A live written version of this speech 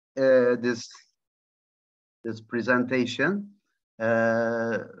this presentation.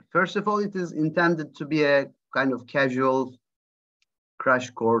 First of all, it is intended to be a kind of casual crash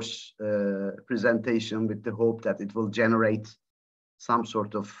course presentation with the hope that it will generate some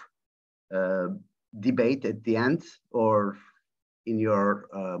sort of debate at the end or in your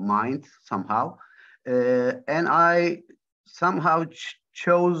mind somehow. And I somehow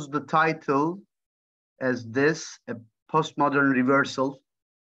chose the title as this, a postmodern reversal,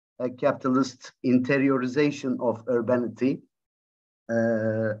 a capitalist interiorization of urbanity.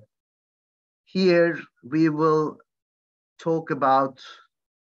 Here we will talk about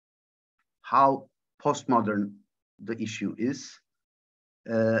how postmodern the issue is,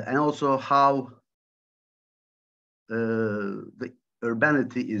 and also how the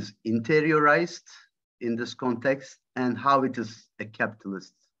urbanity is interiorized in this context and how it is a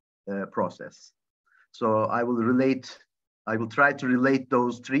capitalist process. So I will try to relate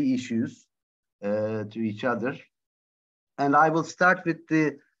those three issues to each other. And I will start with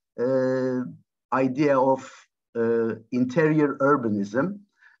the idea of interior urbanism.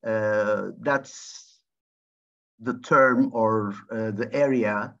 That's the term or the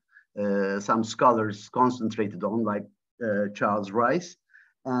area some scholars concentrated on, like Charles Rice,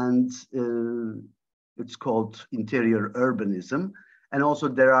 and it's called interior urbanism. And also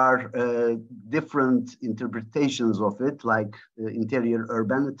there are different interpretations of it, like interior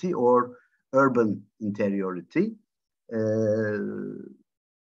urbanity or urban interiority.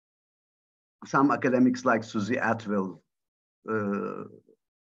 Some academics like Susie Atwell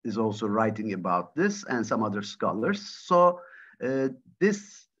is also writing about this, and some other scholars. So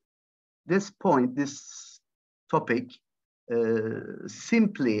this topic,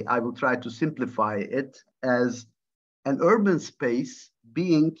 simply, I will try to simplify it as an urban space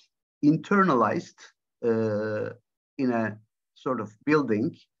being internalized in a sort of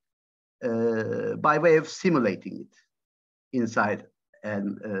building by way of simulating it inside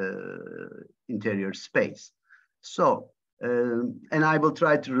an interior space. So, and I will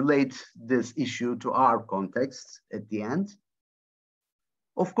try to relate this issue to our context at the end.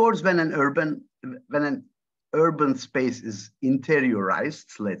 Of course, when an urban space is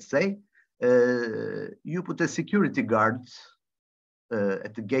interiorized, let's say, you put a security guard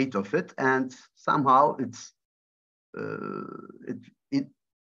at the gate of it, and somehow it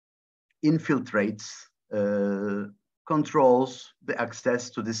infiltrates, controls the access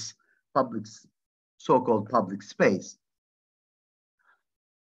to this so-called public space.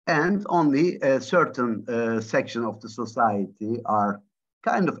 And only a certain section of the society are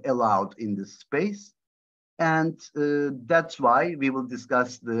kind of allowed in this space. And that's why we will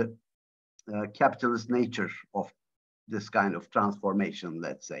discuss the capitalist nature of this kind of transformation,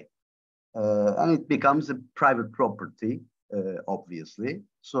 let's say. And it becomes a private property, obviously.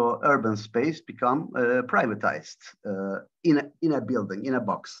 So urban space become privatized in a building, in a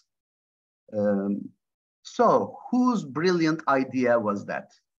box. So whose brilliant idea was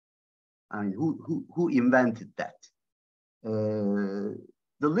that? I mean, who invented that? The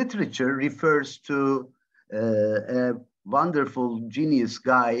literature refers to a wonderful genius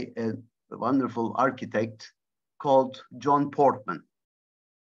guy, a wonderful architect called John Portman,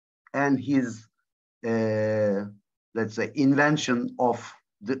 and his, let's say, invention of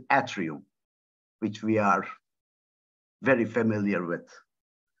the atrium, which we are very familiar with.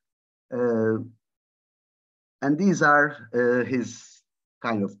 And these are his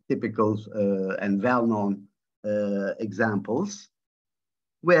kind of typical and well-known examples,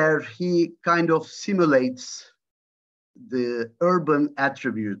 where he kind of simulates the urban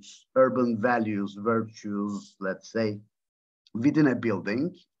attributes, urban values, virtues, let's say, within a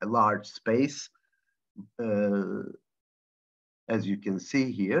building, a large space, as you can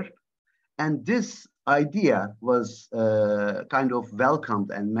see here. And this idea was kind of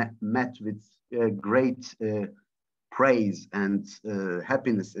welcomed and met with great praise and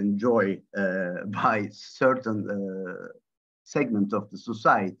happiness and joy by certain segment of the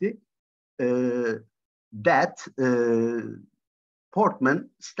society, that Portman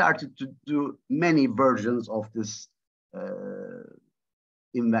started to do many versions of this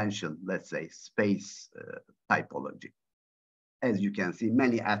invention, let's say, space typology. As you can see,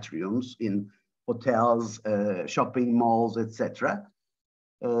 many atriums in hotels, shopping malls, etc.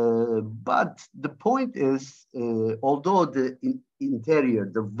 But the point is, although the interior,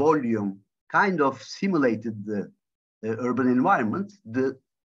 the volume kind of simulated the urban environment, the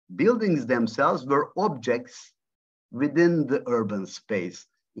buildings themselves were objects within the urban space.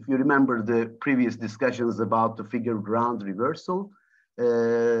 If you remember the previous discussions about the figure ground reversal,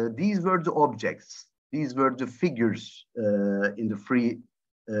 these were the objects. These were the figures in the free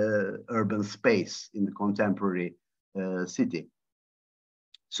urban space in the contemporary city.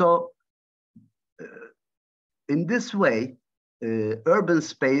 So in this way, urban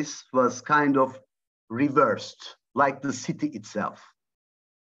space was kind of reversed, like the city itself.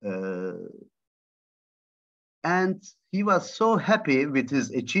 And he was so happy with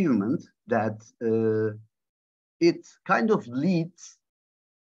his achievement that it kind of leads,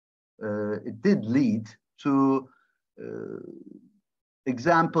 it did lead to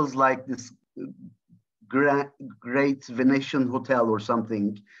examples like this great Venetian hotel or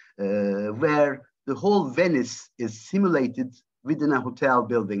something, where the whole Venice is simulated within a hotel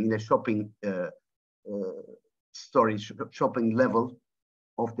building in a shopping shopping level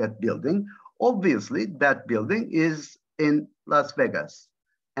of that building. Obviously, that building is in Las Vegas,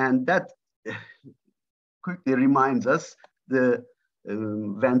 and that quickly reminds us the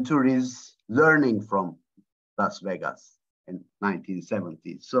Venturi's learning from Las Vegas in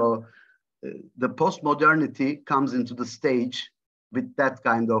 1970s. So the postmodernity comes into the stage with that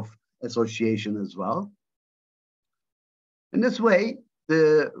kind of association as well. In this way,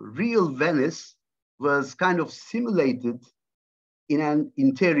 the real Venice was kind of simulated in an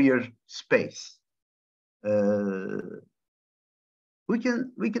interior space. We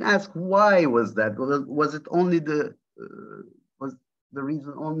can ask, why was that? Was it only the was the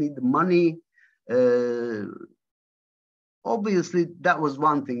reason only the money? Obviously, that was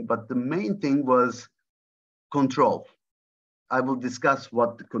one thing, but the main thing was control. I will discuss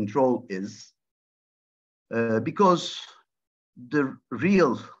what the control is, because the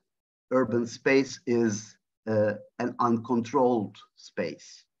real urban space is an uncontrolled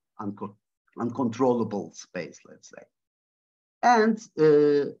space, uncontrollable space, let's say. And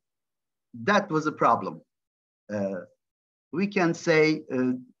that was a problem. We can say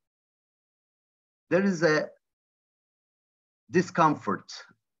there is a discomfort,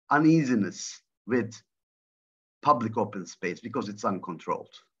 uneasiness with public open space because it's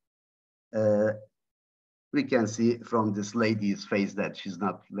uncontrolled. We can see from this lady's face that she's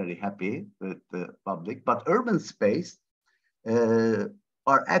not very happy with the public, but urban space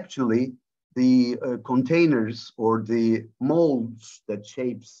are actually the containers or the molds that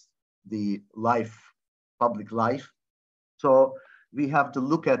shapes the life, public life. So we have to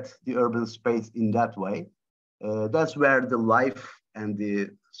look at the urban space in that way. That's where the life and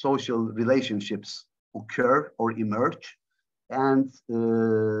the social relationships occur or emerge. And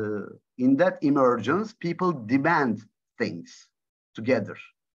in that emergence, people demand things together.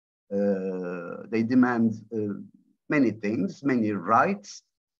 They demand many things, many rights.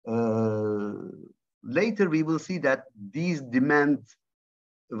 Later, we will see that these demands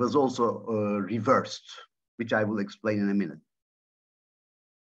was also reversed, which I will explain in a minute.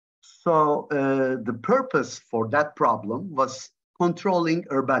 So the purpose for that problem was controlling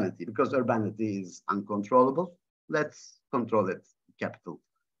urbanity, because urbanity is uncontrollable. Let's control it, capital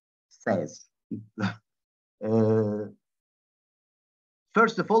says.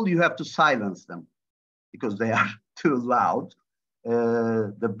 First of all, you have to silence them because they are too loud.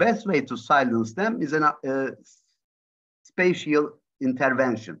 The best way to silence them is a spatial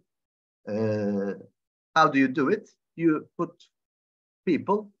intervention. How do you do it? You put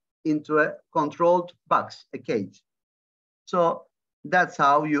people into a controlled box, a cage. So that's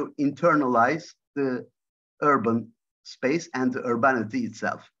how you internalize the urban space and the urbanity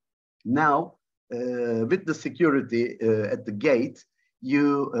itself. Now, with the security at the gate,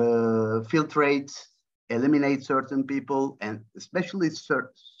 you filtrate, eliminate certain people, and especially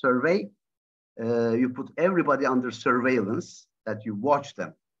survey. You put everybody under surveillance, that you watch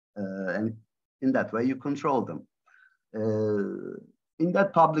them, and in that way you control them. In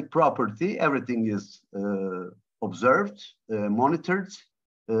that public property, everything is observed, monitored,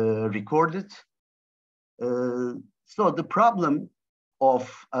 recorded. So the problem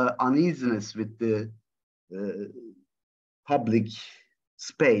of uneasiness with the public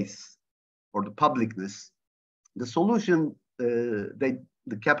space or the publicness, the solution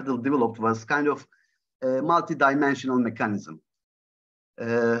the capital developed was kind of a multi-dimensional mechanism.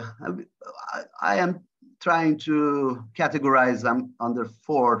 I am trying to categorize them under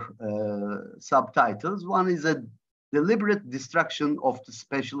four subtitles. One is a deliberate destruction of the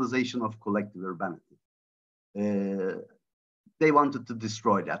specialization of collective urbanity. They wanted to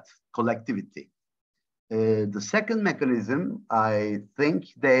destroy that collectivity. The second mechanism, I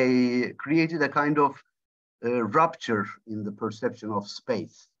think they created a kind of rupture in the perception of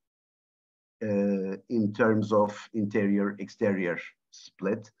space in terms of interior-exterior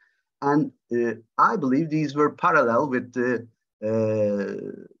split. And I believe these were parallel with the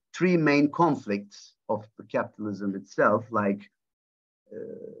three main conflicts of the capitalism itself, like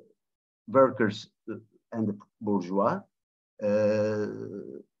workers and the bourgeois,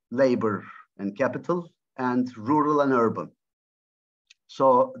 labor and capital, and rural and urban.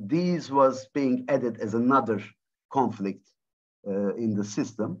 So these was being added as another conflict in the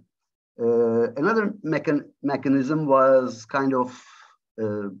system. Another mechanism was kind of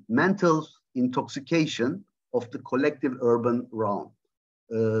mental intoxication of the collective urban realm.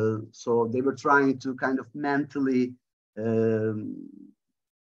 So they were trying to kind of mentally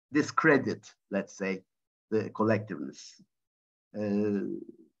discredit, let's say, the collectiveness. The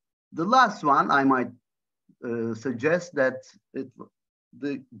last one I might suggest that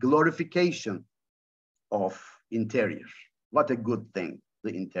the glorification of interior. What a good thing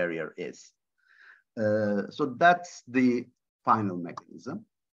the interior is. So that's the final mechanism.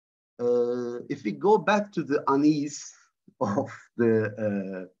 If we go back to the unease of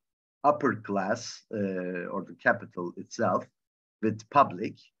the upper class or the capital itself with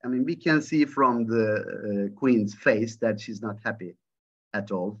public, I mean, we can see from the Queen's face that she's not happy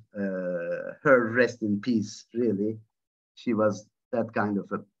at all. Her rest in peace, really. She was that kind of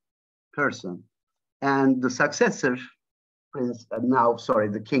a person. And the successor,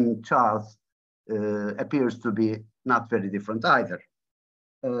 the King Charles, appears to be not very different either.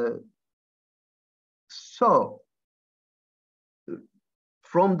 So,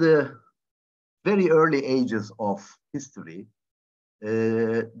 from the very early ages of history,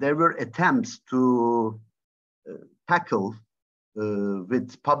 there were attempts to tackle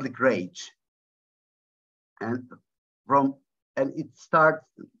with public rage, and it starts.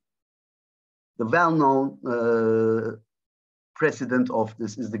 The well-known precedent of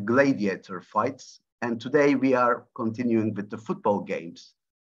this is the gladiator fights, and today we are continuing with the football games.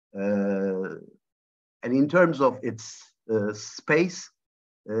 And in terms of its space,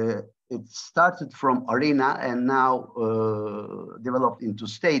 it started from arena and now developed into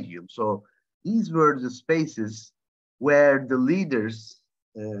stadium. So these were the spaces where the leaders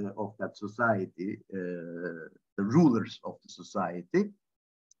of that society, the rulers of the society,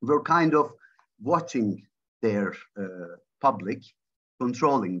 were kind of watching their public,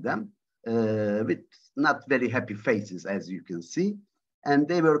 controlling them with not very happy faces, as you can see. And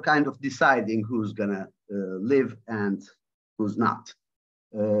they were kind of deciding who's gonna live and who's not.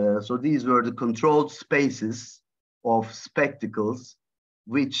 So these were the controlled spaces of spectacles,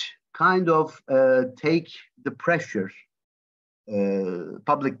 which kind of take the pressure,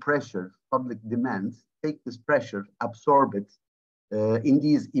 public demand, take this pressure, absorb it in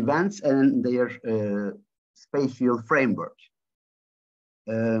these events and their spatial framework.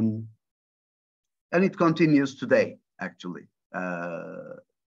 And it continues today, actually.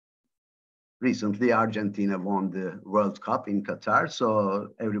 Recently, Argentina won the World Cup in Qatar, so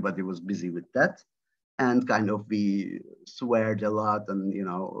everybody was busy with that. And kind of we sweared a lot and,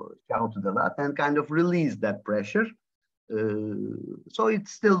 shouted a lot and kind of released that pressure. So it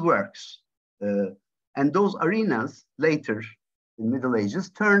still works. And those arenas later in Middle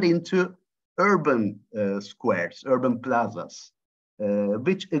Ages turned into urban squares, urban plazas,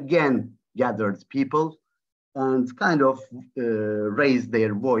 which again gathered people and kind of raised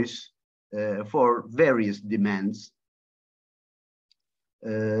their voice for various demands.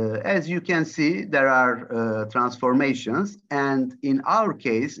 As you can see, there are transformations, and in our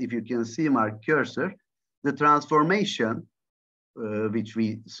case, if you can see my cursor, the transformation, which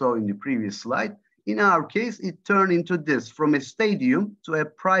we saw in the previous slide, in our case, it turned into this, from a stadium to a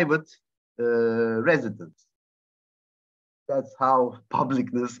private residence. That's how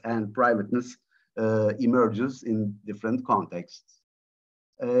publicness and privateness emerges in different contexts.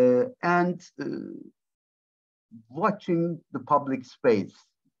 And watching the public space,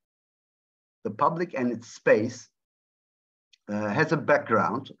 the public and its space has a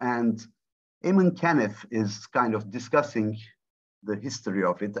background, and Eamon Kenneth is kind of discussing the history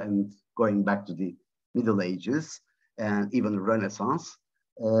of it and going back to the Middle Ages and even the Renaissance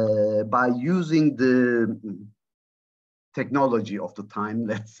by using the technology of the time,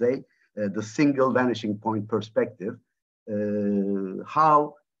 let's say, the single vanishing point perspective,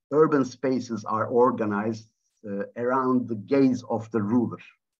 how urban spaces are organized around the gaze of the ruler.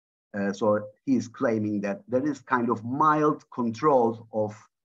 So he's claiming that there is kind of mild control of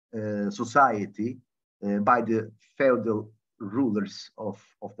society by the feudal rulers of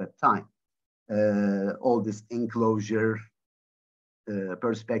that time. All this enclosure,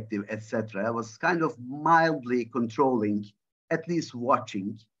 perspective, etc., was kind of mildly controlling, at least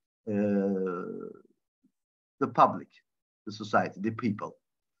watching the public, the society, the people.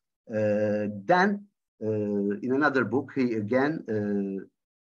 Then, in another book, he again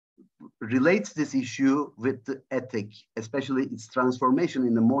relates this issue with the ethic, especially its transformation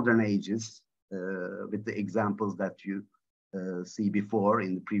in the modern ages, with the examples that you see before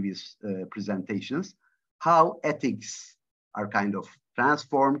in the previous presentations, how ethics are kind of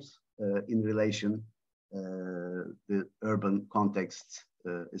transformed in relation, the urban context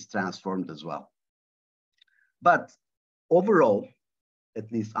is transformed as well. But overall, at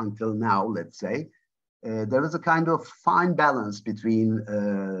least until now, let's say, there is a kind of fine balance between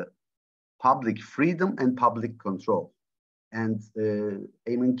public freedom and public control. And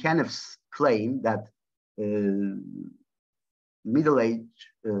Eamon Kenniff's claim that Middle Age,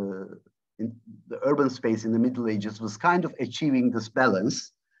 in the urban space in the Middle Ages was kind of achieving this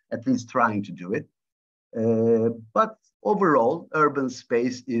balance, at least trying to do it. But overall, urban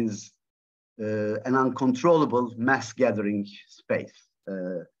space is an uncontrollable mass gathering space.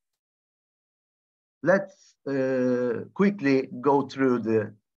 Let's quickly go through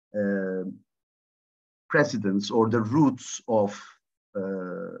the precedents or the roots of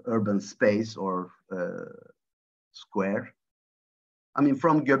urban space or square. I mean,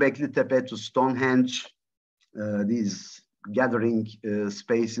 from Göbekli Tepe to Stonehenge, these gathering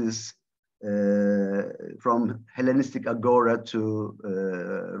spaces, from Hellenistic Agora to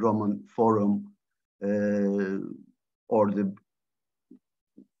Roman Forum, or the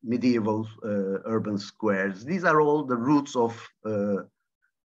medieval urban squares. These are all the roots of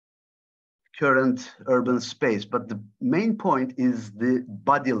current urban space. But the main point is the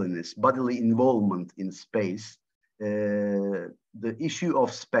bodyliness, bodily involvement in space, the issue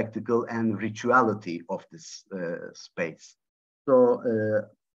of spectacle and rituality of this space. So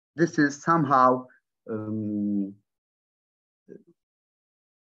this is somehow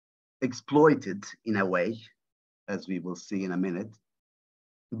exploited in a way, as we will see in a minute.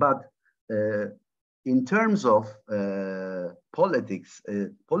 But in terms of politics,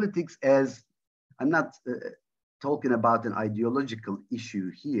 politics as, I'm not talking about an ideological issue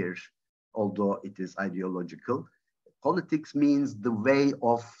here, although it is ideological. Politics means the way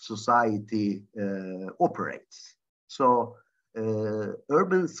of society operates. So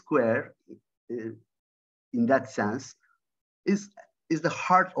urban square, in that sense, is the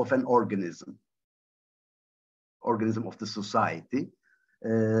heart of an organism of the society.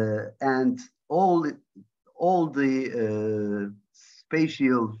 And all the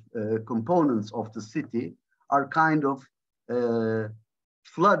spatial components of the city are kind of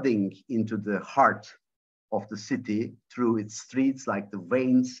flooding into the heart of the city through its streets, like the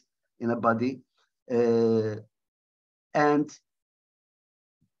veins in a body. And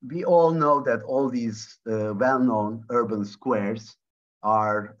we all know that all these well-known urban squares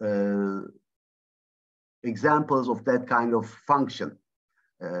are examples of that kind of function.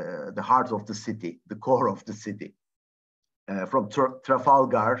 The heart of the city, the core of the city. From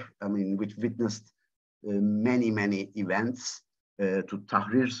Trafalgar, I mean, which witnessed many events, to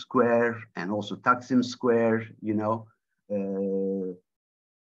Tahrir Square and also Taksim Square, you know.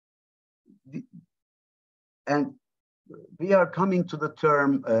 And we are coming to the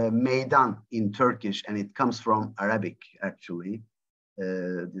term meydan in Turkish, and it comes from Arabic, actually.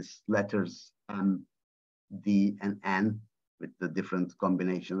 These letters M, D, and N, with the different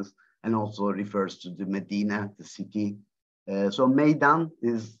combinations, and also refers to the Medina, the city. So meydan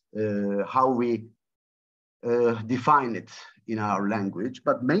is how we define it in our language.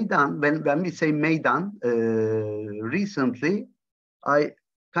 But meydan, when we say meydan, recently I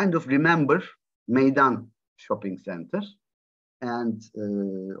kind of remember Meydan shopping center, and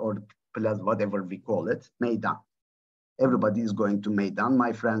or plaza, whatever we call it, Meydan. Everybody is going to Meydan.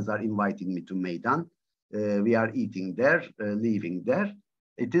 My friends are inviting me to Meydan. We are eating there, leaving there.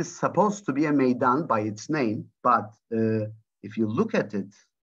 It is supposed to be a Meydan by its name, but if you look at it,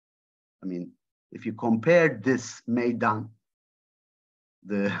 I mean, if you compare this Meydan,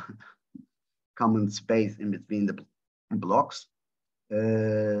 the common space in between the blocks,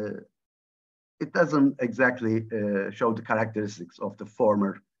 it doesn't exactly show the characteristics of the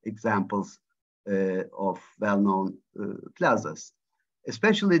former examples of well-known plazas.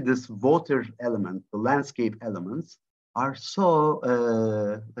 Especially this water element, the landscape elements, are so,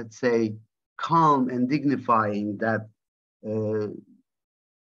 let's say, calm and dignifying that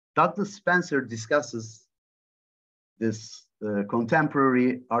Douglas Spencer discusses this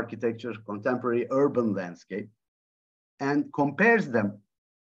contemporary architecture, contemporary urban landscape, and compares them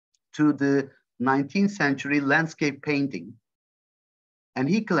to the 19th century landscape painting. And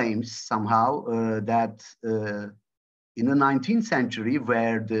he claims somehow that in the 19th century,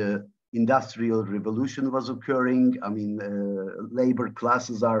 where the industrial revolution was occurring, I mean, labor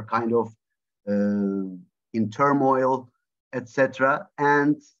classes are kind of in turmoil, etc.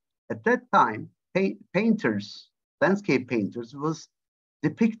 And At that time, painters, landscape painters, was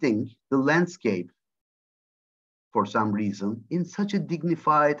depicting the landscape for some reason in such a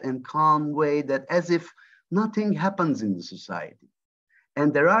dignified and calm way that as if nothing happens in the society.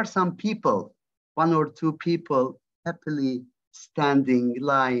 And there are some people, one or two people happily standing,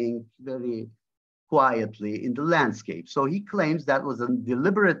 lying very quietly in the landscape. So he claims that was a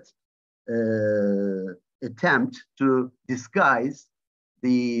deliberate attempt to disguise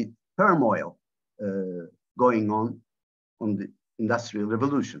the turmoil going on the Industrial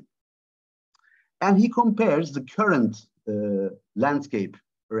Revolution. And he compares the current landscape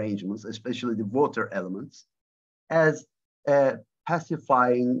arrangements, especially the water elements, as a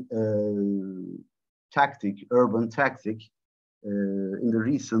pacifying tactic, urban tactic in the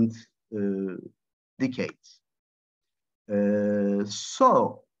recent decades.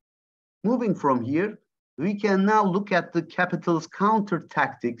 So moving from here, we can now look at the capital's counter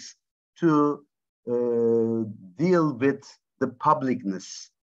tactics to deal with the publicness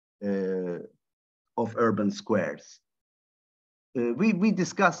of urban squares. We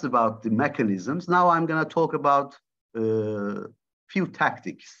discussed about the mechanisms. Now I'm going to talk about few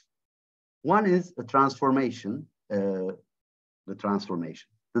tactics. One is the transformation, the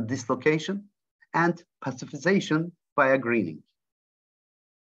dislocation, and pacification via greening.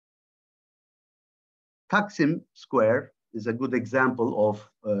 Taksim Square is a good example of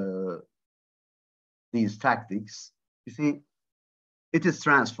these tactics. You see, it is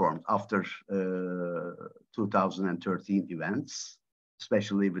transformed after 2013 events,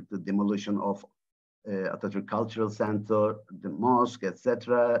 especially with the demolition of Atatürk Cultural Center, the mosque,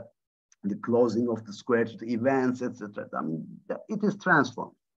 etc., the closing of the square to the events, etc. I mean, it is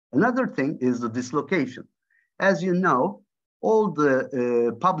transformed. Another thing is the dislocation. As you know, all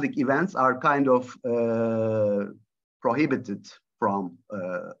the public events are kind of prohibited from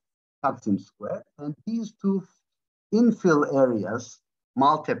Taksim Square, and these two infill areas,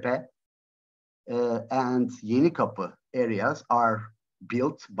 Maltepe and Yenikapı areas, are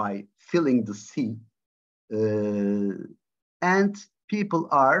built by filling the sea, and people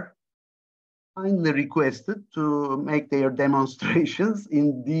are kindly requested to make their demonstrations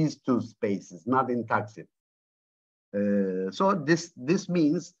in these two spaces, not in Taksim. So this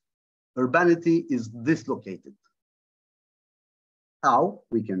means urbanity is dislocated. How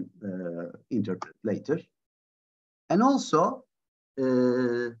we can interpret later. And also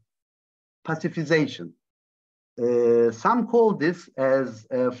pacifization. Some call this as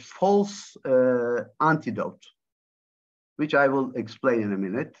a false antidote, which I will explain in a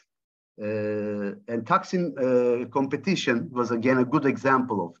minute. And Taksim competition was again a good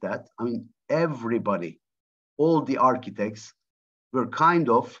example of that. I mean, everybody, all the architects were kind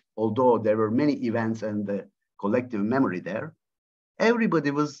of, although there were many events and the collective memory there, everybody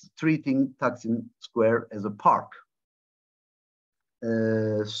was treating Taksim Square as a park.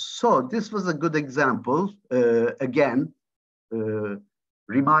 So this was a good example, again,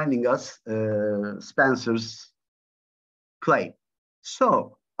 reminding us Spencer's claim.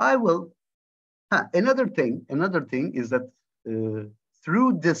 So I will, another thing is that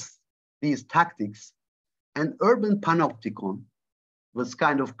through these tactics, an urban panopticon was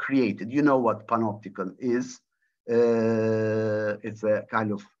kind of created. You know what panopticon is. It's a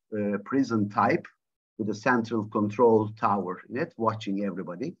kind of prison type with a central control tower in it, watching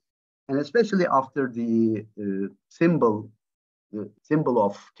everybody. And especially after the symbol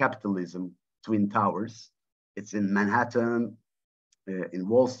of capitalism, Twin Towers, it's in Manhattan, in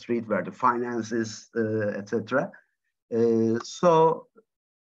Wall Street, where the finances, etc. So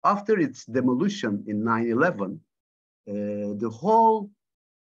after its demolition in 9/11, the whole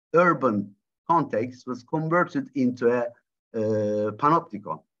urban context was converted into a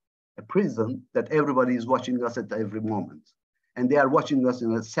panopticon, a prison that everybody is watching us at every moment. And they are watching us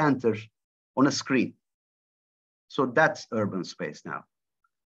in a center on a screen. So that's urban space now.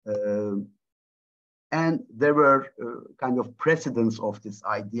 And there were kind of precedents of this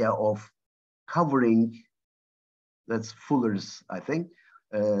idea of covering, that's Fuller's, I think,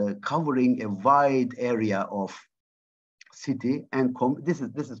 covering a wide area of city, and this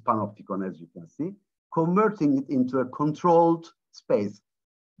is panopticon, as you can see, converting it into a controlled space.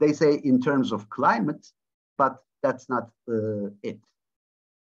 They say in terms of climate, but that's not it.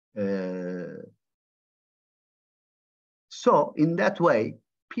 So in that way,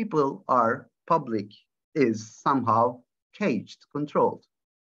 public is somehow caged, controlled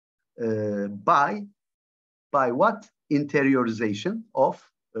by what? Interiorization of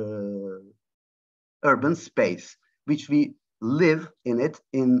urban space, which we live in it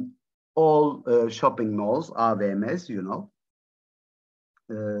in all shopping malls, AVMs, you know.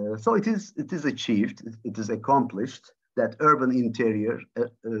 So it is achieved, it is accomplished that urban interior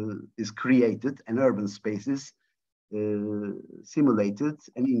is created and urban spaces simulated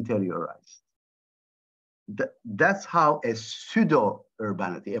and interiorized. That's how a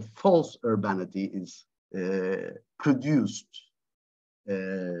pseudo-urbanity, a false urbanity is produced.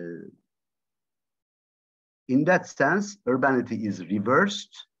 In that sense, urbanity is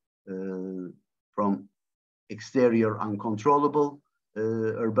reversed from exterior uncontrollable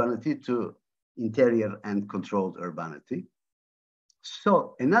urbanity to interior and controlled urbanity.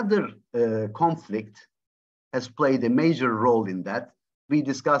 So another conflict has played a major role in that. We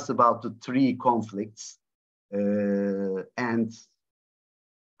discussed about the three conflicts, and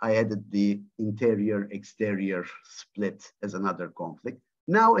I added the interior-exterior split as another conflict.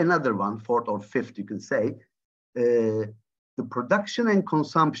 Now another one, fourth or fifth, you can say, the production and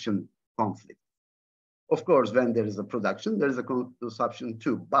consumption conflict. Of course, when there is a production, there is a consumption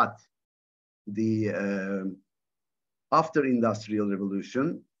too, but the after industrial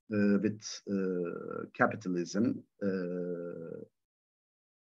revolution with capitalism,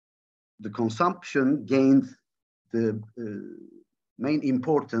 the consumption gained the main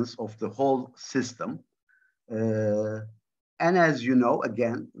importance of the whole system. And as you know,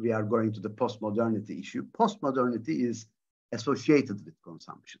 again, we are going to the postmodernity issue. Postmodernity is associated with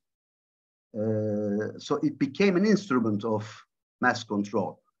consumption. So it became an instrument of mass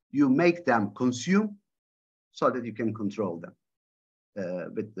control. You make them consume so that you can control them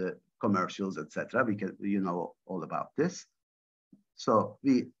with the commercials, etc. You know all about this. So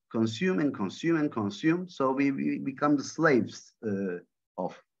we consume and consume and consume. So we become the slaves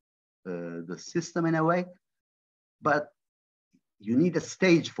of the system in a way. But you need a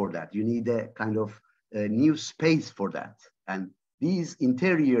stage for that. You need a kind of a new space for that. And these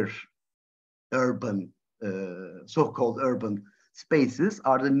interior urban, so-called urban spaces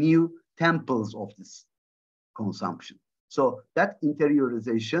are the new temples of this consumption. So that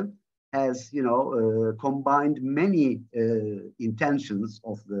interiorization has, combined many intentions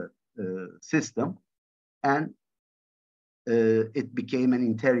of the system, and it became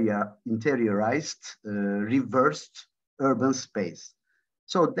an interiorized, reversed urban space.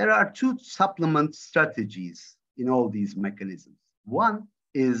 So there are two supplement strategies in all these mechanisms. One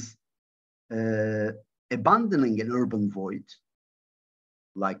is abandoning an urban void,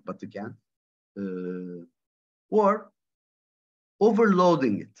 like Batıken, or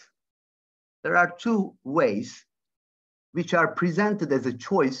overloading it. There are two ways which are presented as a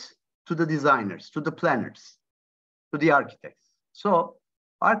choice to the designers, to the planners, to the architects. So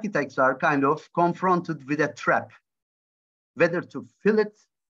architects are kind of confronted with a trap, whether to fill it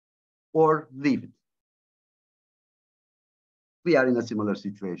or leave it. We are in a similar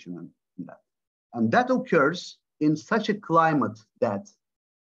situation in that. And that occurs in such a climate that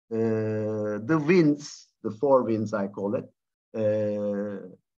the winds, the four winds I call it,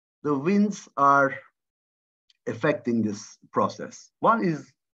 the winds are affecting this process. One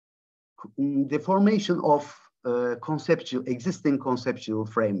is the formation of existing conceptual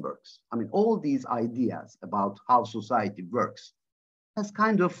frameworks. I mean, all these ideas about how society works has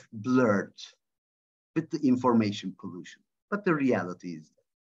kind of blurred with the information pollution, but the reality is there.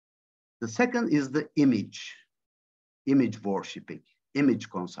 The second is the image worshipping, image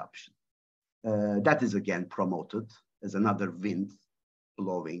consumption. That is again promoted as another wind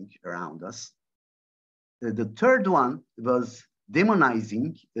blowing around us. The third one was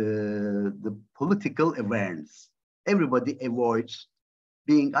demonizing the political awareness. Everybody avoids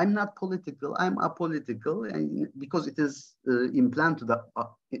being, I'm not political, I'm apolitical, and because it is implanted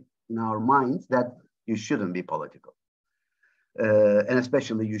in our minds that you shouldn't be political. And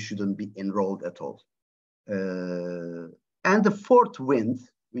especially you shouldn't be enrolled at all. And the fourth wind,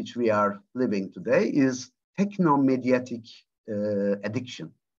 which we are living today, is techno-mediatic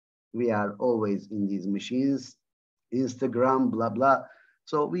addiction. We are always in these machines, Instagram, blah, blah.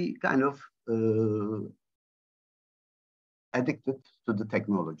 So we kind of addicted to the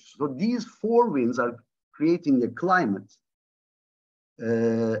technology. So these four winds are creating a climate.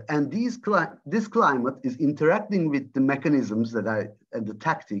 And this climate is interacting with the mechanisms and the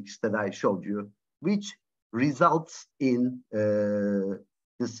tactics that I showed you, which results in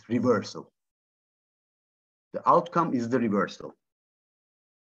this reversal. The outcome is the reversal.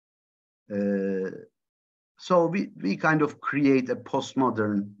 So we kind of create a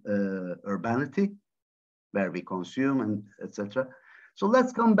postmodern urbanity where we consume and etc. So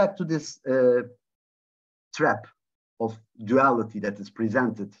let's come back to this trap of duality that is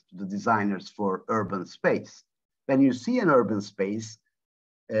presented to the designers for urban space. When you see an urban space,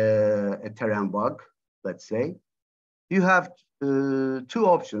 a terrain bug, let's say, you have two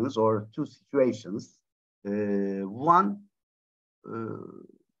options or two situations. One,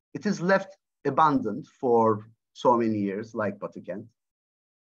 it is left abandoned for so many years, like Batıkent,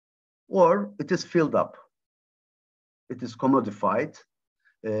 or it is filled up. It is commodified,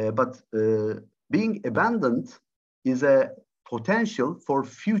 but being abandoned is a potential for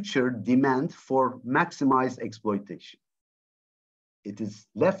future demand for maximized exploitation. It is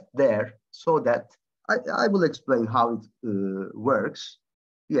left there so that I will explain how it works.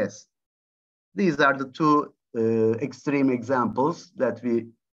 Yes, these are the two extreme examples that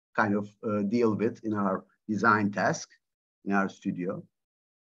we kind of deal with in our design task, in our studio.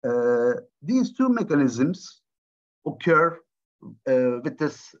 These two mechanisms occur with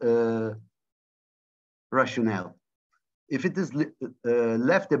this rationale. If it is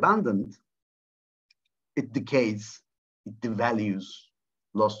left abandoned, it decays, it devalues,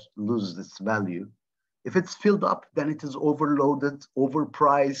 loses its value. If it's filled up, then it is overloaded,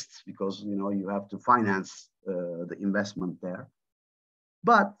 overpriced, because you have to finance the investment there.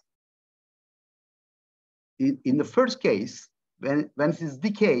 But in the first case, when it is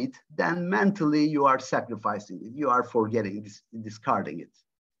decayed, then mentally you are sacrificing it, you are forgetting, discarding it.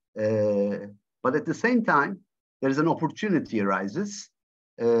 But at the same time, there's an opportunity arises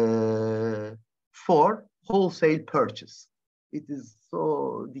for wholesale purchase. It is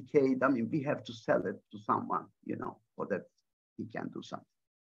so decayed. I mean, we have to sell it to someone, so that he can do something.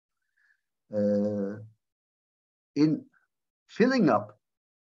 In filling up,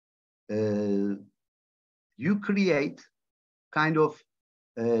 you create kind of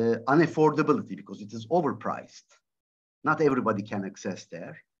unaffordability because it is overpriced. Not everybody can access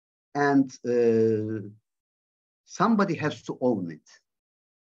there. And somebody has to own it.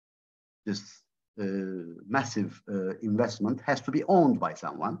 This massive investment has to be owned by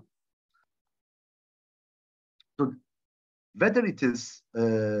someone. So whether it is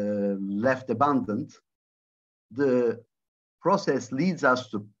left abandoned, the process leads us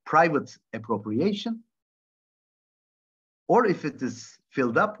to private appropriation, or if it is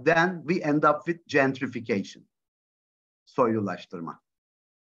filled up, then we end up with gentrification, soylulaştırma.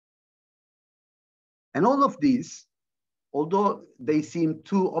 And all of these, although they seem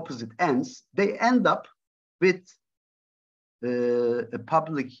two opposite ends, they end up with a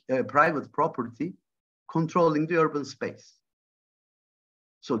private property controlling the urban space.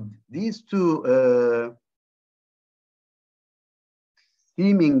 So these two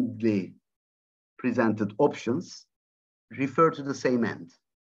seemingly presented options refer to the same end,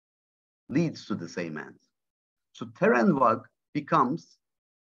 leads to the same end. So Terenvag becomes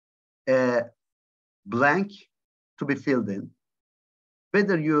a blank to be filled in.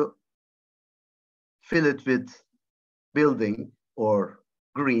 Whether you fill it with building or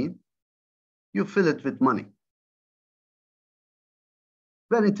green, you fill it with money.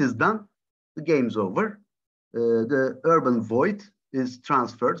 When it is done, the game's over. The urban void is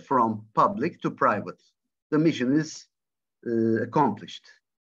transferred from public to private. The mission is accomplished.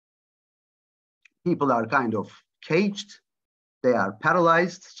 People are kind of caged. They are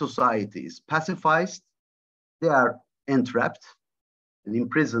paralyzed. Society is pacified. They are entrapped and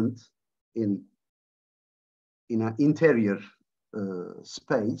imprisoned in an interior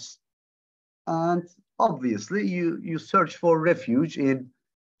space. And obviously, you search for refuge in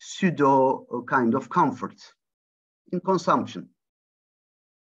pseudo kind of comfort, in consumption.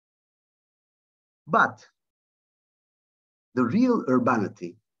 But the real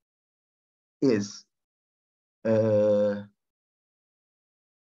urbanity is a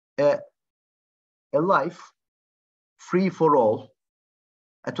life free for all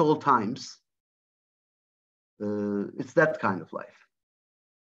at all times. It's that kind of life.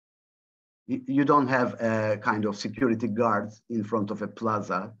 You don't have a kind of security guard in front of a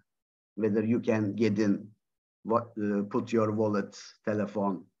plaza, whether you can get in, put your wallet,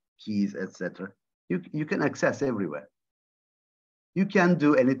 telephone, keys, etc. You can access everywhere. You can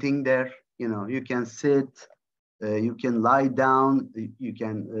do anything there. You can sit, you can lie down, you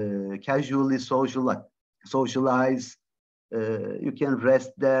can casually socialize, you can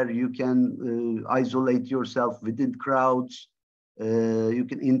rest there, you can isolate yourself within crowds, you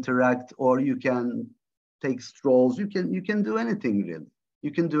can interact, or you can take strolls. You can do anything really.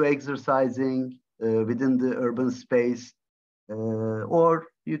 You can do exercising within the urban space, or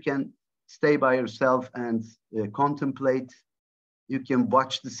you can stay by yourself and contemplate. You can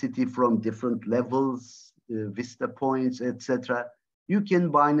watch the city from different levels, vista points, etc. You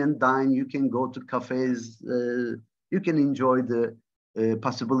can wine and dine. You can go to cafes. You can enjoy the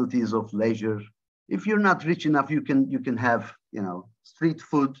possibilities of leisure. If you're not rich enough, you can have street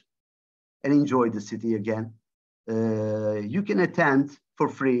food and enjoy the city again. You can attend for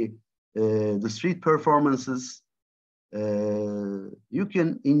free the street performances. You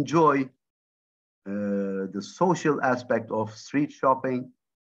can enjoy the social aspect of street shopping.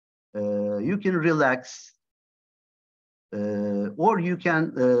 You can relax, or you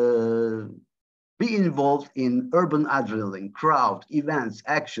can be involved in urban adrenaline, crowd, events,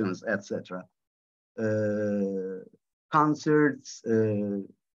 actions, etc. Concerts,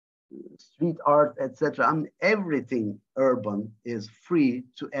 street art, etc. I mean, everything urban is free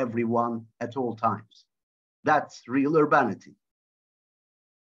to everyone at all times. That's real urbanity.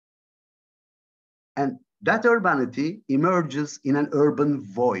 And that urbanity emerges in an urban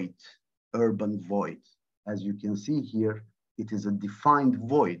void. Urban void. As you can see here, it is a defined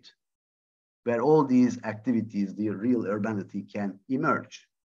void where all these activities, the real urbanity, can emerge.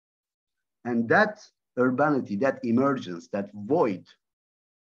 And that urbanity, that emergence, that void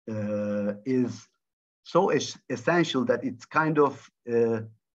is so essential that it's kind of a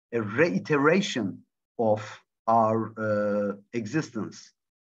reiteration of our existence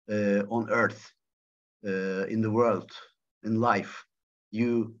on Earth, in the world, in life.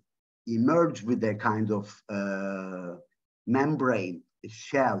 You emerge with a kind of membrane, a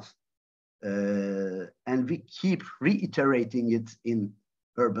shell, and we keep reiterating it in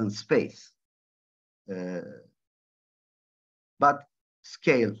urban space. But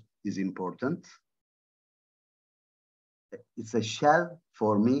scale is important. It's a shell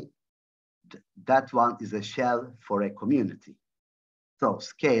for me. That one is a shell for a community. So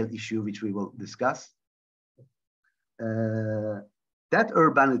scale issue, which we will discuss. That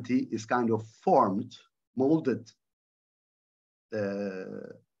urbanity is kind of formed, molded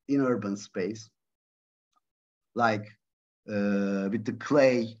in urban space. Like with the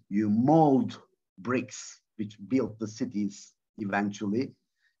clay, you mold bricks, which built the cities eventually.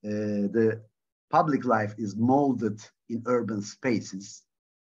 The public life is molded in urban spaces,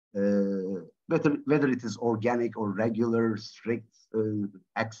 whether it is organic or regular, strict,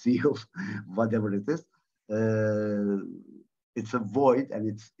 axial, whatever it is. It's a void and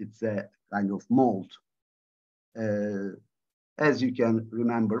it's a kind of mold. As you can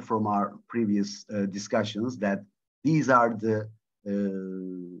remember from our previous discussions, that these are the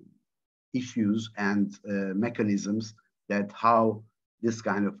issues and mechanisms that how this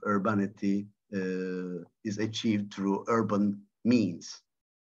kind of urbanity is achieved through urban means.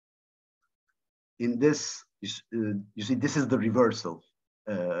 In this, you see, this is the reversal.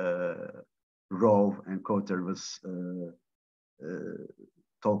 Rove and Cotter was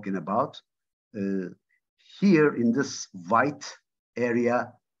talking about. Here in this white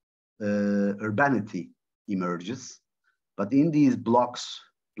area, urbanity emerges. But in these blocks,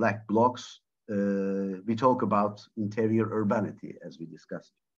 black blocks, we talk about interior urbanity as we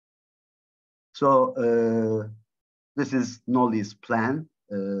discussed. So this is Nolly's plan.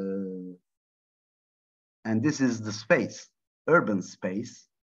 And this is the space, urban space.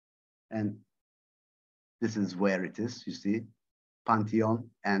 And this is where it is, you see, Pantheon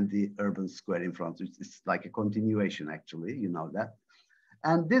and the urban square in front. It's like a continuation, actually, you know that.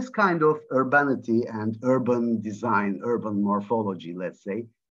 And this kind of urbanity and urban design, urban morphology, let's say,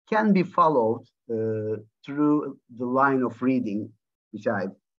 can be followed through the line of reading, which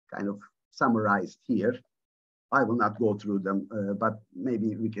I've kind of summarized here. I will not go through them, but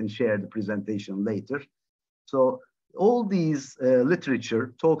maybe we can share the presentation later. So all these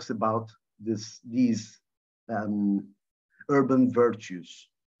literature talks about these urban virtues,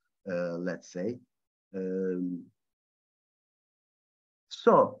 let's say.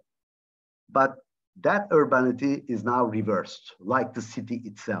 But that urbanity is now reversed, like the city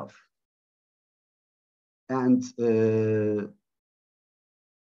itself. And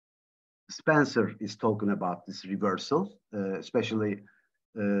Spencer is talking about this reversal, especially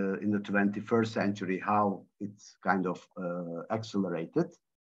in the 21st century, how it's kind of accelerated.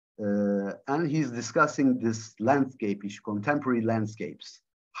 And he's discussing this landscape, contemporary landscapes,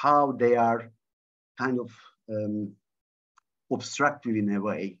 how they are kind of obstructive in a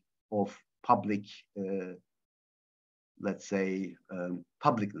way of public, let's say,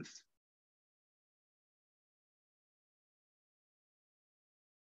 publicness.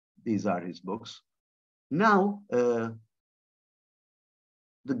 These are his books. Now, the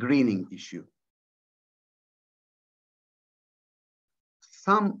greening issue.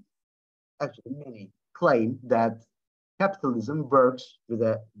 Some, actually many, claim that capitalism works with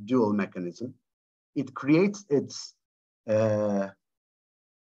a dual mechanism. It creates its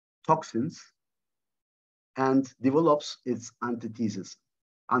toxins and develops its antithesis,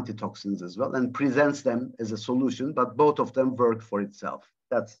 antitoxins as well, and presents them as a solution, but both of them work for itself.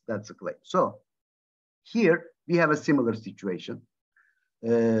 That's a claim. So here we have a similar situation.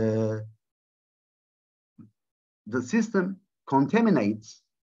 The system contaminates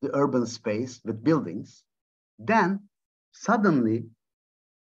the urban space with buildings. Then suddenly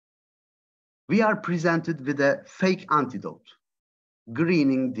we are presented with a fake antidote,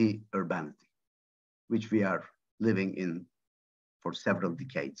 greening the urbanity, which we are living in for several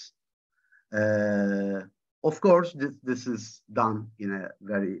decades. Of course, this is done in a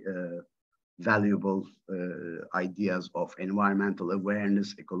very valuable ideas of environmental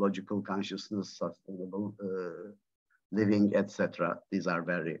awareness, ecological consciousness, sustainable living, etc. These are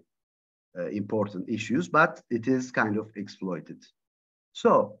very important issues, but it is kind of exploited.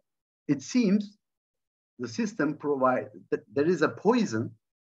 So it seems the system provides that there is a poison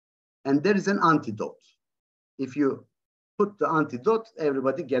and there is an antidote. If you put the antidote,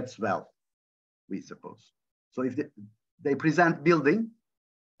 everybody gets well, we suppose. So if they present building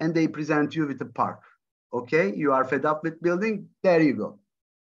and they present you with a park, okay, you are fed up with building, there you go.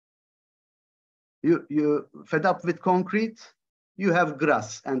 You fed up with concrete, you have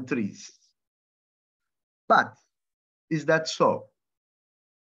grass and trees. But is that so?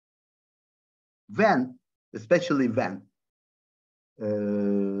 When, especially when,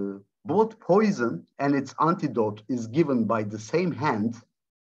 both poison and its antidote is given by the same hand,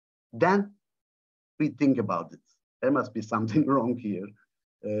 then we think about it. There must be something wrong here.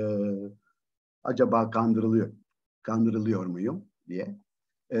 Acaba kandırılıyor muyum diye.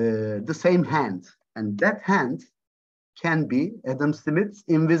 The same hand, and that hand can be Adam Smith's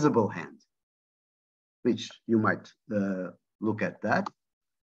invisible hand, which you might look at that.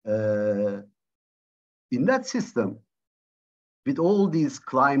 In that system, with all these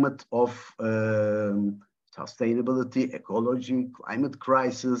climate of sustainability, ecology, climate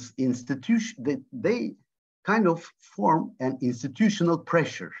crisis, institution, they kind of form an institutional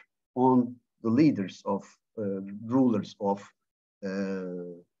pressure on the leaders of rulers of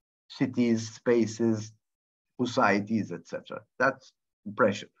cities, spaces, societies, etc. That's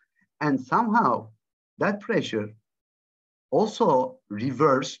pressure. And somehow that pressure also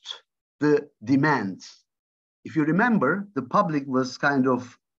reversed the demands. If you remember, the public was kind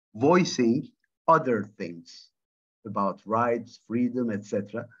of voicing other things about rights, freedom,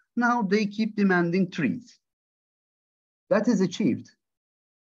 etc. Now they keep demanding trees. That is achieved.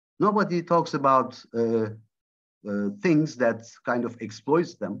 Nobody talks about things that kind of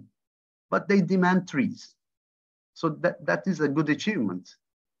exploits them, but they demand trees. So that is a good achievement.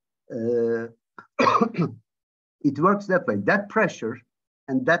 It works that way. That pressure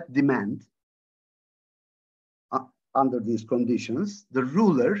and that demand, under these conditions, the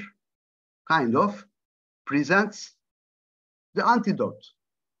ruler kind of presents the antidote.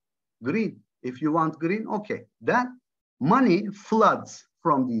 Green. If you want green, okay. Then money floods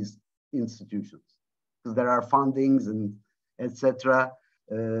from these institutions because there are fundings and etc.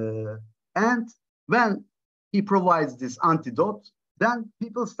 And when he provides this antidote, then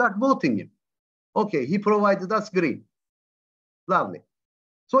people start voting him. Okay, he provided us green. Lovely.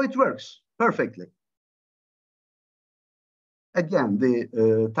 So it works perfectly. Again, the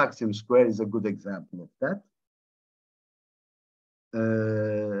Taksim Square is a good example of that.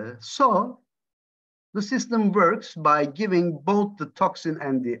 So the system works by giving both the toxin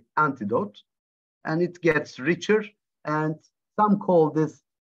and the antidote, and it gets richer, and some call this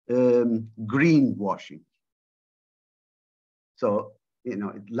greenwashing. So, you know,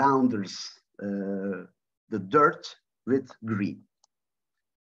 it launders the dirt with green.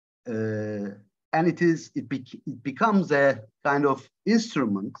 And it becomes a kind of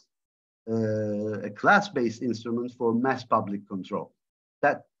instrument, a class-based instrument for mass public control.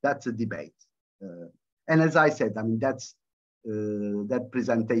 That's a debate. And as I said, I mean, that's that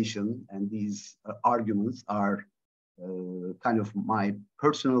presentation and these arguments are kind of my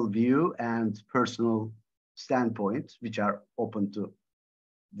personal view and personal standpoint, which are open to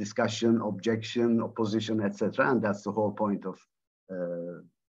discussion, objection, opposition, etc. And that's the whole point of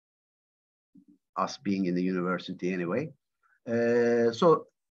us being in the university anyway. So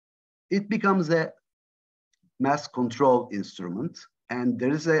it becomes a mass control instrument, and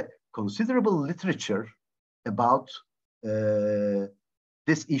there is a considerable literature about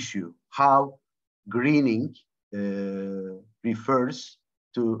this issue, how greening refers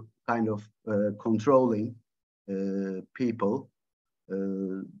to kind of controlling people,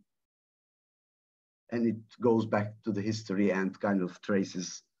 and it goes back to the history and kind of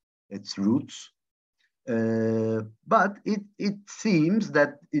traces its roots. But it seems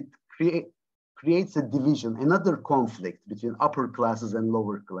that it creates a division, another conflict between upper classes and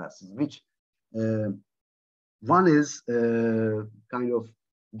lower classes, which one is kind of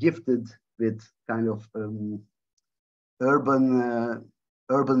gifted with kind of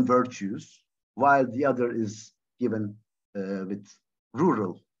urban virtues, while the other is given with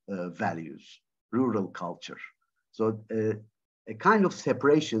rural values, rural culture. So a kind of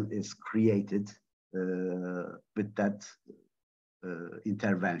separation is created with that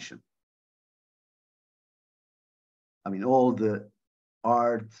intervention. I mean, all the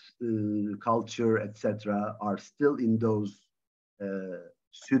art, culture, etc., are still in those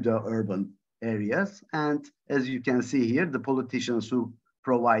pseudo-urban areas. And as you can see here, the politicians who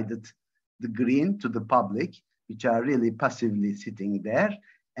provided the green to the public, which are really passively sitting there,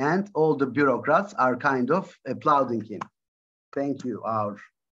 and all the bureaucrats are kind of applauding him. Thank you, our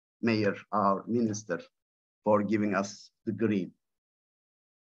mayor, our minister, for giving us the green.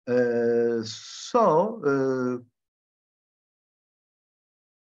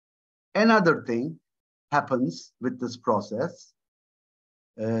 Another thing happens with this process.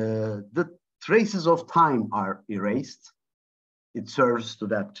 The traces of time are erased. It serves to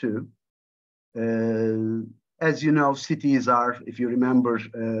that too. As you know, cities are, if you remember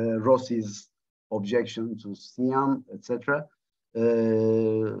Rossi's objection to Siam, etc.,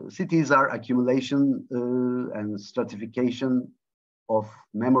 cities are accumulation and stratification of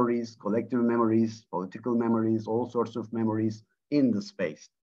memories, collective memories, political memories, all sorts of memories in the space.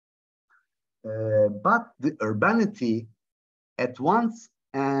 But the urbanity at once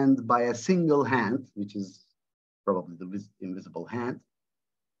and by a single hand, which is probably the invisible hand,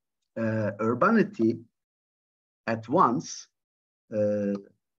 urbanity at once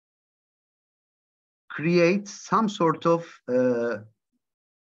creates some sort of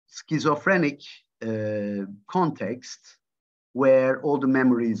schizophrenic context where all the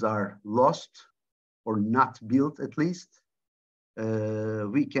memories are lost or not built, at least.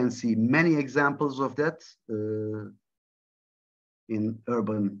 We can see many examples of that in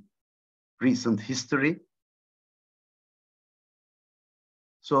urban recent history.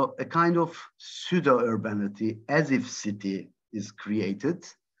 So a kind of pseudo-urbanity, as if city is created.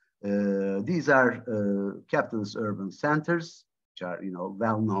 These are capitalist urban centers, which are,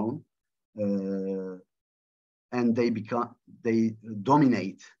 well known, and they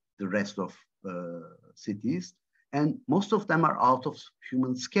dominate the rest of cities. And most of them are out of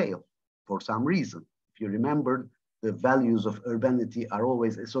human scale for some reason. If you remember, the values of urbanity are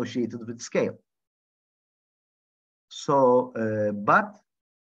always associated with scale. So, but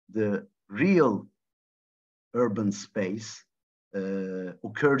the real urban space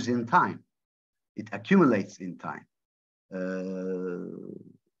occurs in time. It accumulates in time.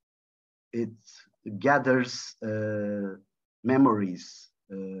 It gathers memories,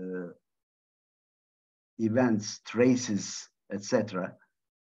 events, traces, etc.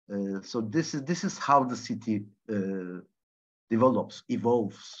 So this is how the city develops,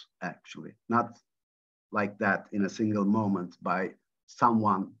 evolves, actually, not like that in a single moment by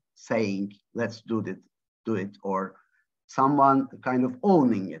someone saying, let's do it, or someone kind of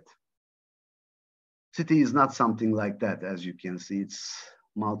owning it. City is not something like that, as you can see, it's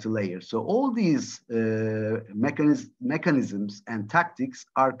multi-layered. So all these mechanisms and tactics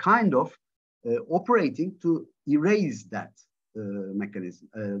are kind of operating to erase that mechanism,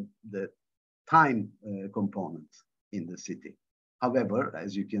 the time component in the city. However,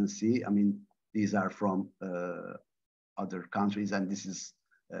 as you can see, I mean, these are from other countries, and this is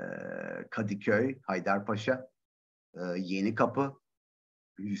Kadıköy, Haydarpaşa, Yenikapı.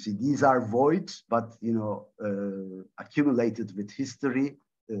 You see, these are voids, but accumulated with history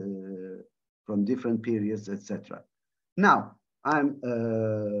from different periods, etc. Now, I'm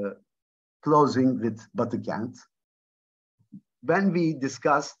closing with Batı Kent. When we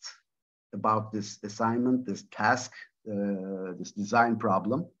discussed about this assignment, this task, this design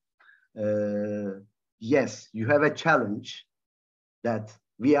problem, yes, you have a challenge that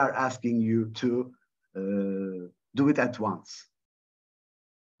we are asking you to do it at once.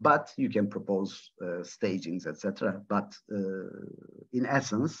 But you can propose stagings, etc. But in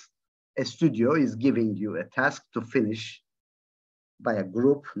essence, a studio is giving you a task to finish by a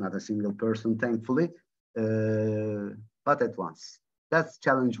group, not a single person, thankfully, but at once. That's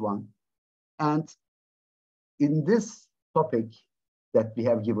challenge one. And in this topic that we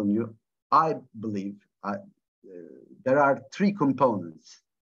have given you, I believe there are three components.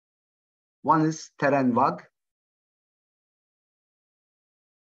 One is Terenvag.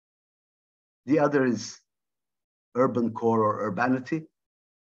 The other is urban core or urbanity.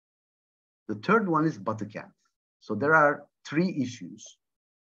 The third one is Batı Kent. So there are three issues.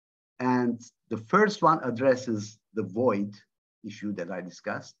 And the first one addresses the void issue that I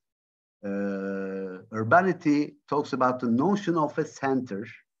discussed. Urbanity talks about the notion of a center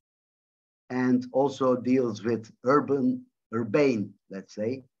and also deals with urbane, let's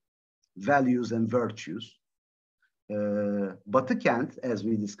say, values and virtues. Batı Kent, as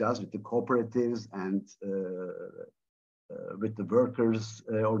we discussed with the cooperatives and with the workers'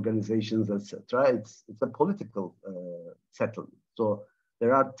 organizations, etc., it's a political settlement. So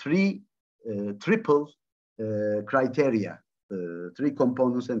there are three triple criteria, three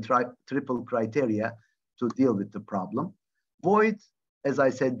components and triple criteria to deal with the problem. Void, as I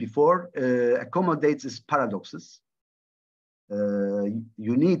said before, accommodates its paradoxes.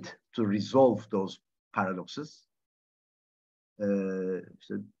 You need to resolve those paradoxes.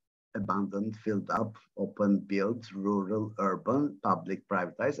 Abandoned, filled up, open, built, rural, urban, public,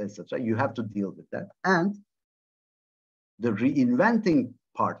 privatized, etc. You have to deal with that. And the reinventing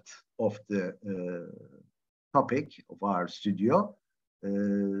part of the topic of our studio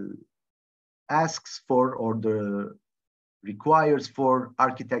asks for, or requires for,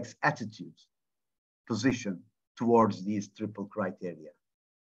 architects' attitudes, position towards these triple criteria.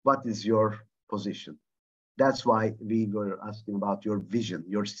 What is your position? That's why we were asking about your vision,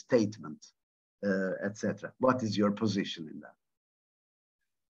 your statement, etc. What is your position in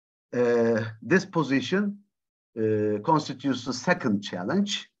that? This position constitutes the second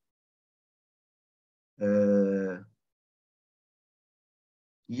challenge.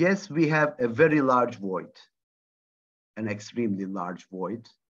 Yes, we have a very large void, an extremely large void,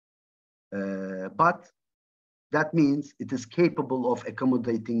 but that means it is capable of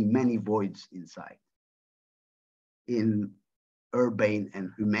accommodating many voids inside in urbane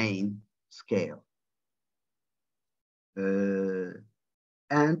and humane scale.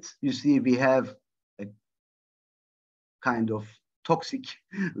 And you see, we have a kind of toxic,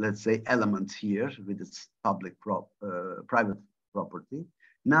 let's say, element here with its public private property.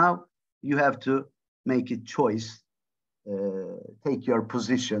 Now you have to make a choice, take your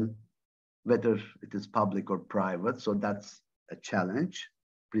position, whether it is public or private. So that's a challenge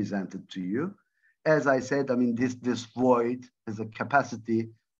presented to you. As I said, I mean, this void has a capacity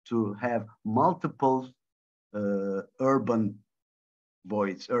to have multiple urban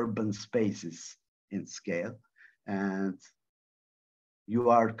voids, urban spaces in scale. And you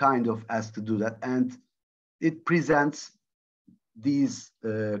are kind of asked to do that. And it presents these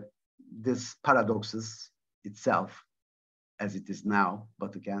paradoxes itself as it is now,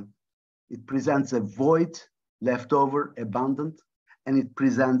 but again, it presents a void left over, abundant, and it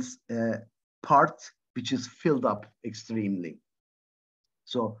presents a part which is filled up extremely.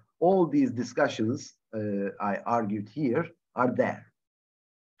 So all these discussions I argued here are there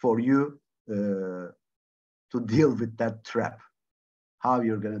for you to deal with that trap, how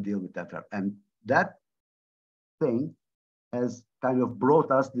you're going to deal with that trap. And that thing has kind of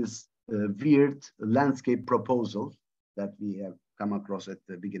brought us this weird landscape proposal that we have come across at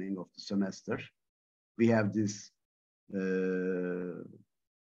the beginning of the semester. We have this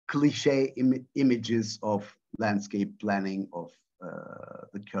cliche images of landscape planning of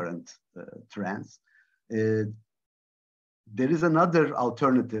the current trends. There is another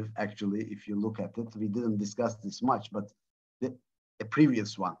alternative, actually, if you look at it. We didn't discuss this much, but a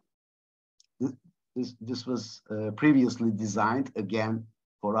previous one. This was previously designed, again,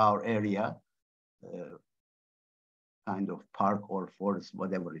 for our area, kind of park or forest,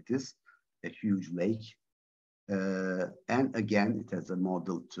 whatever it is, a huge lake. And again, it has a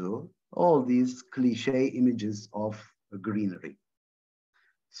model too. All these cliche images of greenery.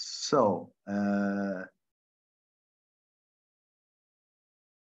 So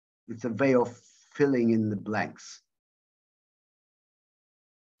it's a way of filling in the blanks.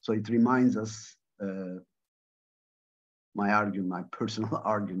 So it reminds us my personal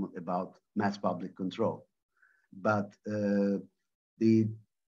argument about mass public control. But the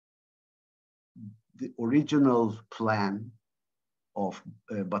original plan of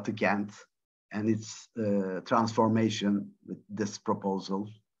Batı Kent and its transformation with this proposal,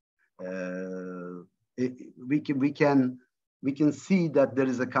 we can see that there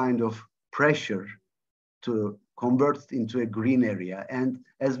is a kind of pressure to convert it into a green area. And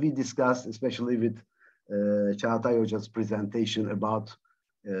as we discussed, especially with Çağatay Hoca''s presentation about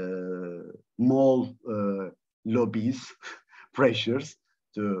mall lobbies, pressures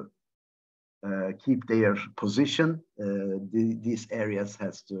to keep their position, these areas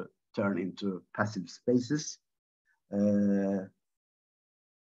has to turn into passive spaces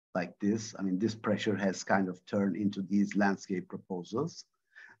like this. I mean, this pressure has kind of turned into these landscape proposals.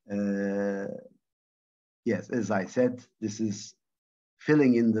 Yes, as I said, this is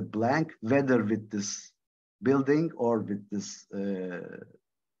filling in the blank, whether with this building or with this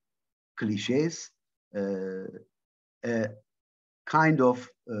cliches, a kind of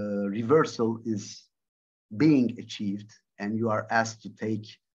reversal is being achieved, and you are asked to take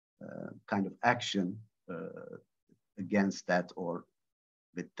kind of action against that or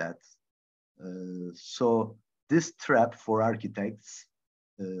with that. So this trap for architects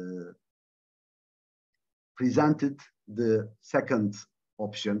presented the second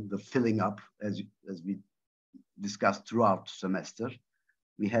option, the filling up, as we discussed throughout the semester.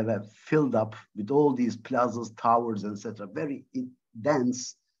 We have filled up with all these plazas, towers, etc. Very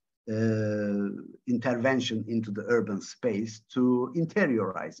dense intervention into the urban space to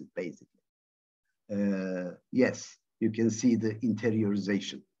interiorize it, basically. Yes, you can see the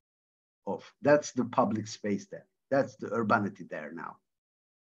interiorization of, that's the public space there. That's the urbanity there now.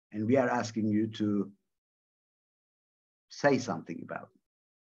 And we are asking you to say something about it,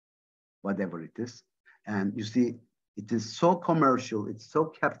 whatever it is. And you see, it is so commercial, it's so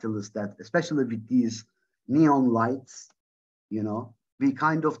capitalist that, especially with these neon lights, you know, we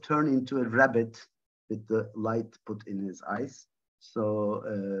kind of turn into a rabbit with the light put in his eyes. So,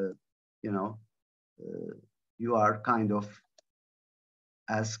 you know, you are kind of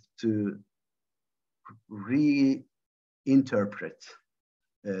asked to reinterpret,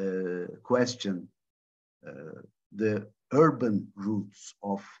 question the urban roots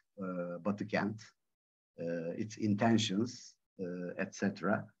of Batı Kent, its intentions,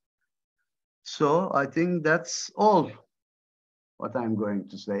 etc. So I think that's all what I'm going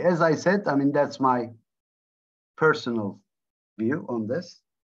to say. As I said, I mean, that's my personal view on this.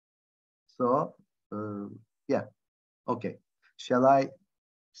 So, yeah, okay. Shall I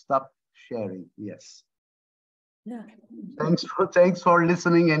stop sharing? Yes. Yeah. Thanks for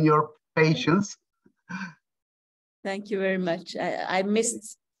listening and your patience. Thank you very much. I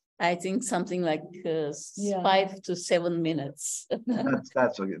missed, I think, something like 5 to 7 minutes.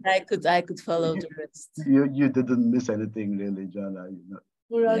 That's okay. I could follow the rest. You didn't miss anything really, Jana. You know.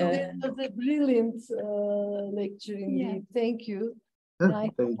 Murat, that was a brilliant lecture indeed. Yeah. Thank you. And I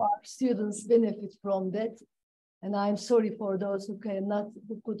hope our students benefit from that. And I'm sorry for those who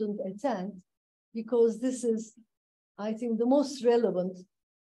couldn't attend, because this is, I think, the most relevant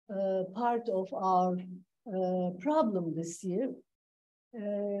part of our problem this year.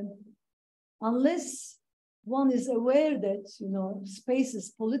 Unless one is aware that, you know, space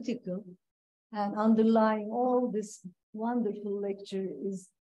is political, and underlying all this wonderful lecture is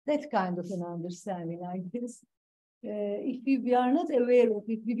that kind of an understanding, I guess. If we are not aware of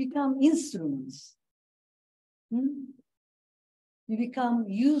it, we become instruments. We become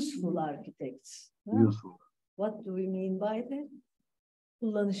useful architects. Useful. What do we mean by that?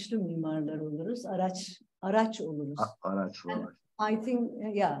 Kullanışlı mimarlar oluruz, araç oluruz. I think,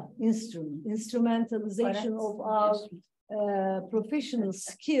 yeah, instrumentalization of our professional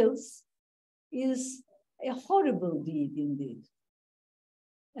skills is a horrible deed indeed.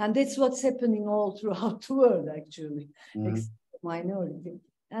 And that's what's happening all throughout the world, actually, except the minority.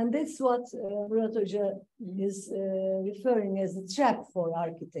 And that's what Murat Hoca is referring as the trap for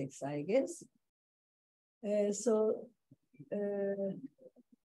architects, I guess.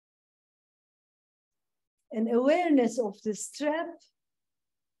 An awareness of this trap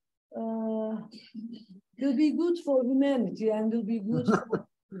will be good for humanity and will be good for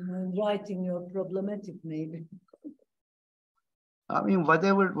writing your problematic, maybe. I mean,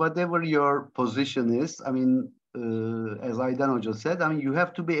 whatever your position is, I mean, as Aydan Hoca said, I mean, you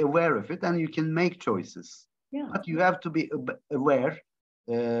have to be aware of it and you can make choices. Yeah. But you have to be aware,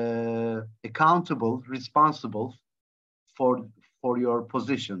 accountable, responsible for your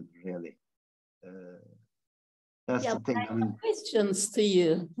position, really. That's the thing. I mean, questions to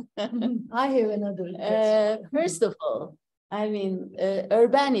you. I have another question. First of all, I mean,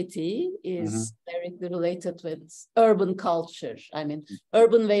 urbanity is directly related with urban culture. I mean,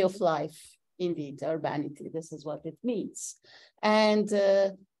 urban way of life, indeed, urbanity. This is what it means. And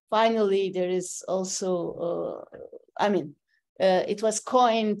finally, there is also, I mean, it was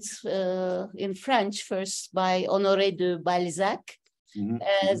coined in French first by Honoré de Balzac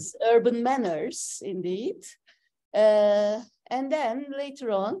as urban manners, indeed. And then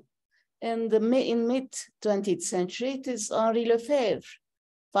later on, in mid-20th century, it is Henri Lefebvre,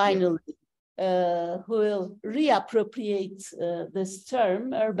 finally, who will reappropriate this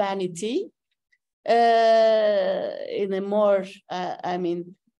term, urbanity, in a more, I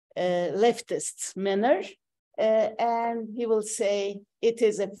mean, leftist manner. And he will say it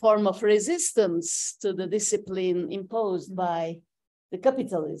is a form of resistance to the discipline imposed by the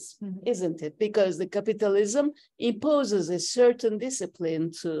capitalism, isn't it? Because the capitalism imposes a certain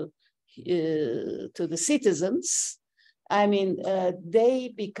discipline to the citizens. I mean,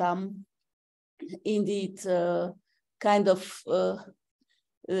 they become indeed kind of,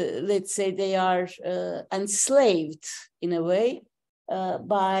 let's say they are enslaved in a way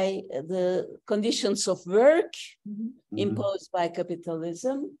by the conditions of work imposed by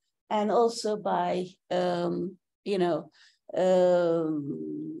capitalism, and also by, you know,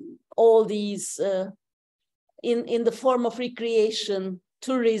 all these in the form of recreation,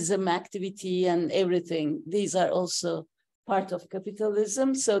 tourism activity and everything. These are also part of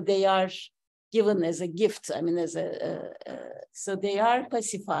capitalism. So they are given as a gift. I mean, as so they are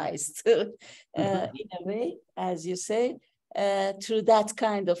pacified in a way, as you say, through that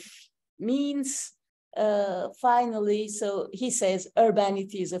kind of means. Finally, so he says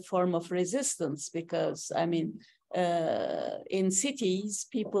urbanity is a form of resistance, because I mean, in cities,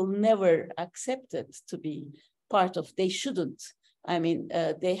 people never accepted to be part of, they shouldn't. I mean,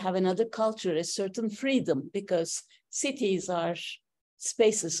 they have another culture, a certain freedom, because cities are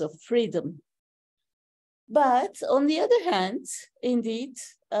spaces of freedom. But on the other hand, indeed,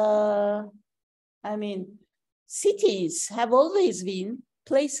 I mean, cities have always been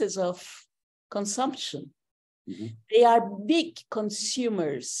places of consumption. They are big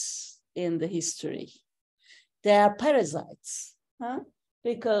consumers in the history. They are parasites,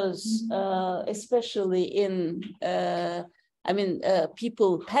 because especially in, I mean,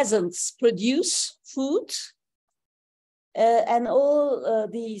 peasants produce food, and all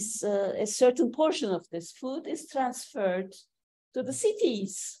these, a certain portion of this food is transferred to the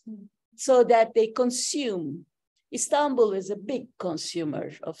cities so that they consume. Istanbul is a big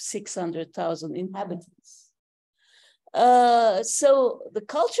consumer of 600,000 inhabitants. So the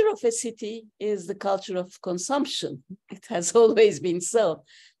culture of a city is the culture of consumption. It has always been so,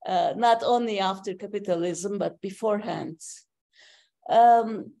 not only after capitalism, but beforehand.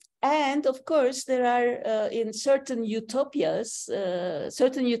 And of course, there are in certain utopias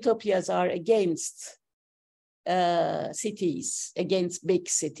are against cities, against big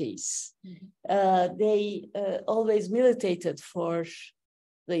cities. They always militated for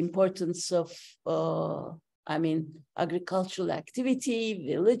the importance of, I mean, agricultural activity,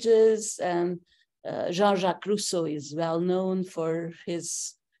 villages, and Jean-Jacques Rousseau is well known for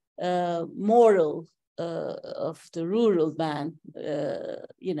his moral of the rural man,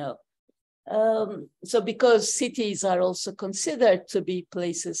 you know. So because cities are also considered to be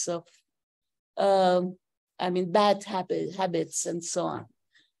places of, I mean, bad habits and so on.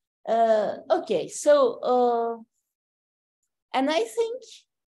 Okay, so, and I think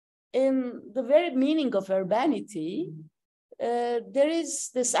in the very meaning of urbanity, there is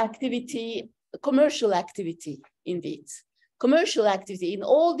this activity, commercial activity, indeed. Commercial activity in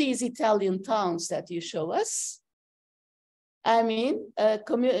all these Italian towns that you show us. I mean,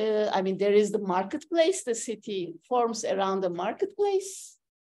 there is the marketplace. The city forms around the marketplace.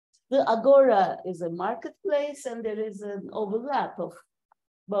 The agora is a marketplace, and there is an overlap of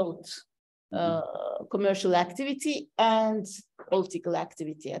both commercial activity and political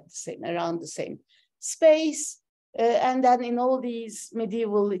activity at the same, around the same space. And then in all these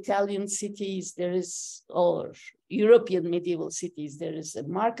medieval Italian cities, there is, or European medieval cities, there is a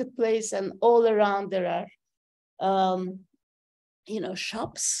marketplace, and all around there are, you know,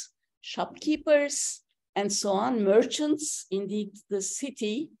 shops, shopkeepers, and so on, merchants. Indeed, the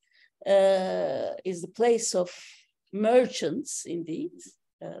city is the place of merchants, indeed.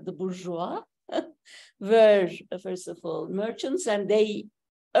 The bourgeois were, first of all, merchants, and they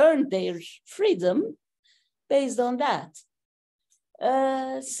earned their freedom based on that.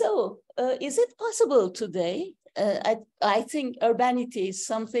 So is it possible today? I think urbanity is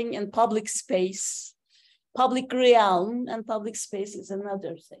something, in public space, public realm, and public space is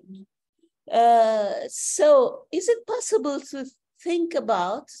another thing. So is it possible to think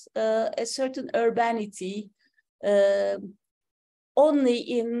about a certain urbanity only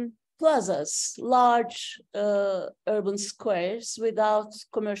in plazas, large urban squares without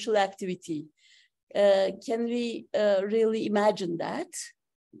commercial activity? Can we really imagine that?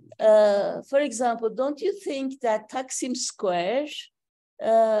 For example, don't you think that Taksim Square,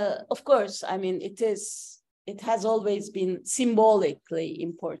 of course, I mean, it has always been symbolically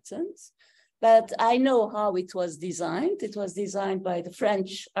important, but I know how it was designed. It was designed by the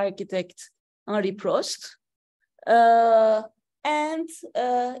French architect Henri Prost. And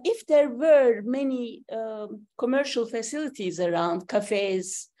if there were many commercial facilities around,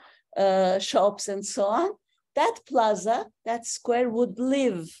 cafes, shops, and so on, that plaza, that square would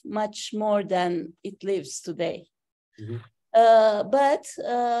live much more than it lives today. But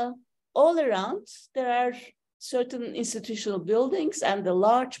all around, there are certain institutional buildings and a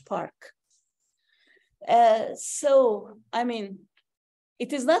large park. So, I mean,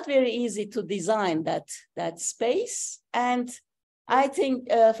 it is not very easy to design that space. And I think,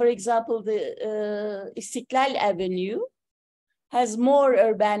 for example, the Istiklal Avenue has more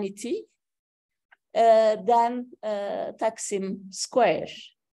urbanity than Taksim Square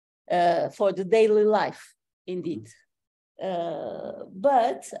for the daily life, indeed.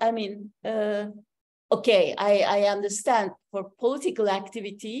 But I mean, okay, I understand for political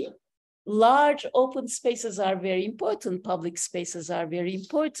activity, large open spaces are very important, public spaces are very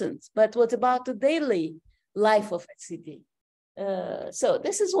important. But what about the daily life of a city? So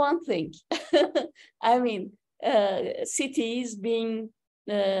this is one thing. I mean, cities being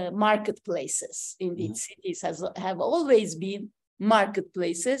marketplaces. Indeed, cities have always been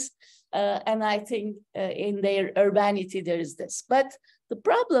marketplaces. And I think in their urbanity, there is this. But the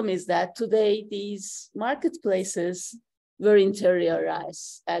problem is that today these marketplaces were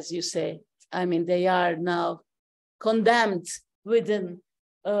interiorized, as you say. I mean, they are now condemned within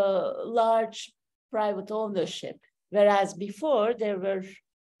large private ownership. Whereas before there were,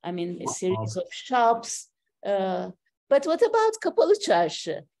 I mean, a series of shops. But what about Kapalı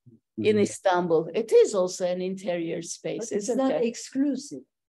Çarşı in Istanbul? It is also an interior space. But it's not exclusive.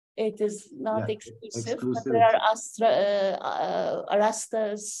 It is not exclusive, but there are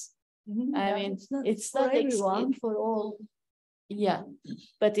arastas. I mean, it's not everyone, for all. Yeah,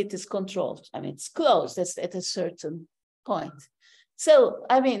 but it is controlled. I mean, it's closed at a certain point. So,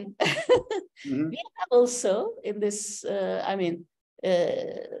 I mean, we have also in this, I mean,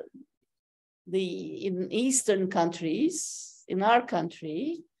 in Eastern countries, in our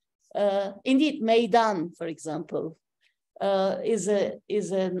country, indeed, Meydan, for example, is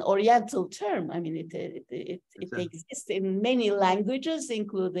an Oriental term. I mean, it exists in many languages,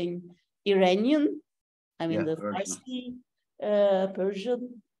 including Iranian, I mean, the Farsi,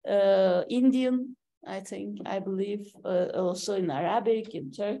 Persian, Indian, I believe, also in Arabic,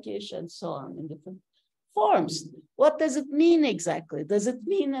 in Turkish, and so on, in different forms. What does it mean exactly? Does it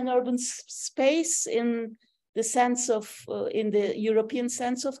mean an urban space in the sense of, in the European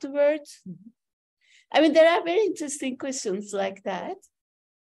sense of the word? I mean, there are very interesting questions like that.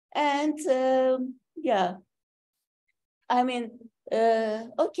 And yeah, I mean,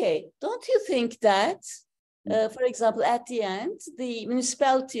 okay, don't you think that, for example, at the end, the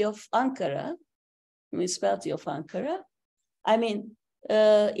municipality of Ankara, I mean,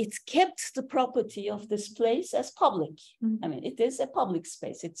 it kept the property of this place as public. I mean, it is a public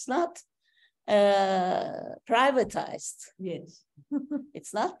space. It's not privatized. Yes.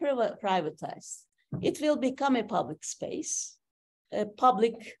 It's not privatized. It will become a public space, a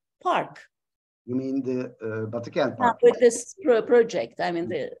public park. You mean the Batıkent Park? With this project, I mean,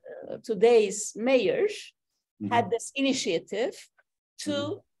 today's mayor had this initiative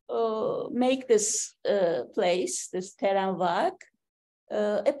to make this place, this Terenvak,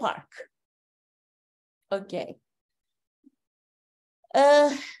 a park. Okay.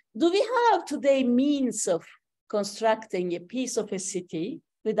 Do we have today means of constructing a piece of a city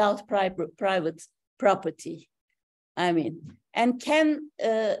without private property? I mean, and can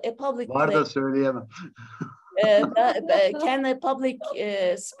a public place, can a public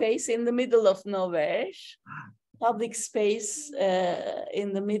space in the middle of nowhere, public space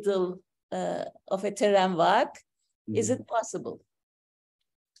in the middle of a Terenvak, is it possible?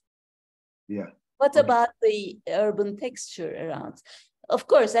 Yeah. What about the urban texture around? Of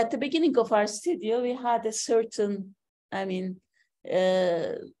course, at the beginning of our studio, we had a certain, I mean,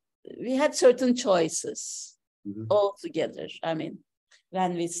 we had certain choices altogether. I mean,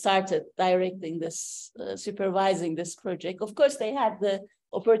 when we started directing this, supervising this project, of course, they had the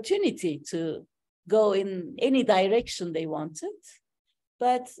opportunity to go in any direction they wanted.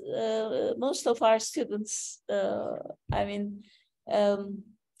 But most of our students, I mean,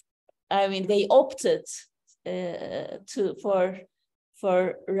 they opted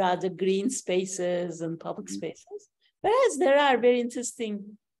for rather green spaces and public spaces. Whereas there are very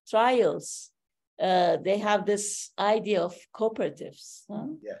interesting trials. They have this idea of cooperatives.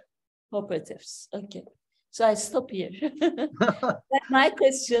 Yeah. Cooperatives. Okay. So I stop here. But my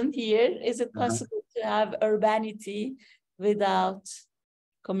question here, is it possible to have urbanity without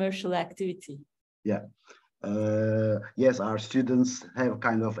commercial activity? Yeah. Yes, our students have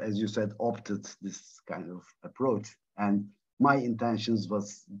kind of, as you said, opted this kind of approach. And my intentions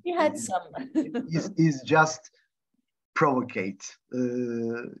was is just provocate,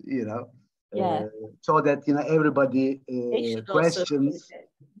 you know, so that, you know, everybody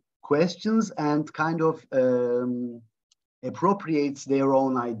questions and kind of appropriates their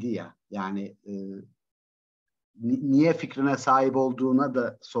own idea. Yani niye fikrine sahip olduğuna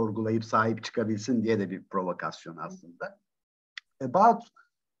da sorgulayıp sahip çıkabilsin diye de bir provokasyon aslında. about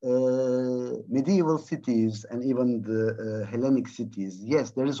medieval cities and even the Hellenic cities,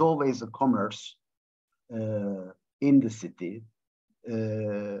 yes, there is always a commerce in the city.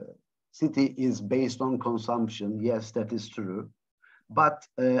 City is based on consumption. Yes, that is true. But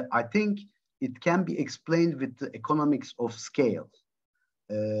I think it can be explained with the economics of scale.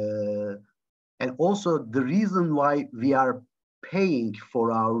 And also the reason why we are paying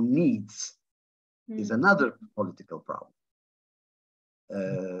for our needs is another political problem.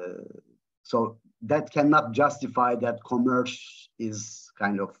 So that cannot justify that commerce is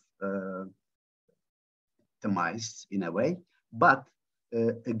kind of optimized in a way. But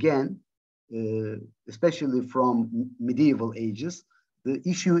again, especially from medieval ages, the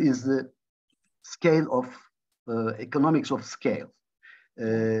issue is the scale of economics of scale.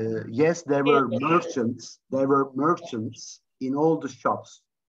 Yes, there were merchants. There were merchants in all the shops,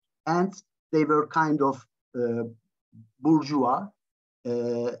 and they were kind of bourgeois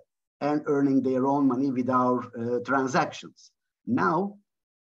and earning their own money with our transactions. Now,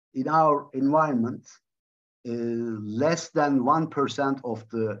 in our environment, less than 1% of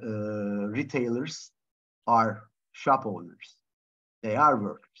the retailers are shop owners. They are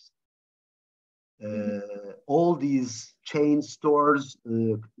workers. All these chain stores,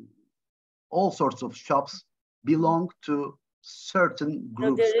 all sorts of shops belong to certain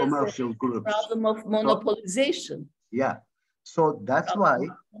groups, so commercial groups. Problem of monopolization. So, yeah. So that's why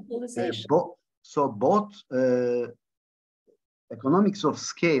both economics of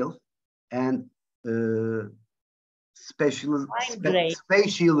scale and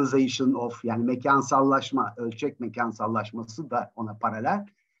specialization of, yani mekansallaşma, ölçek mekansallaşması da ona paralel.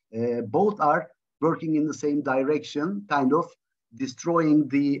 Both are working in the same direction, kind of destroying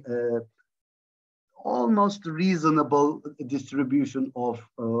the almost reasonable distribution of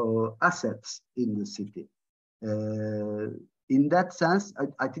assets in the city. In that sense,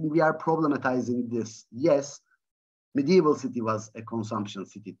 I think we are problematizing this. Yes, medieval city was a consumption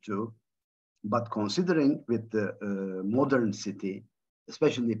city too, but considering with the modern city,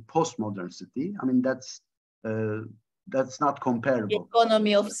 especially postmodern city, I mean, that's not comparable. The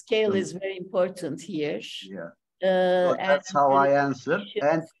economy of scale is very important here. Yeah. So that's how I answer.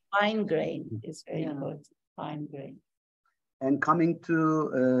 And fine grain is very important. Fine grain. And coming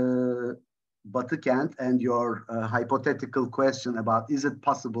to Batı Kent and your hypothetical question about is it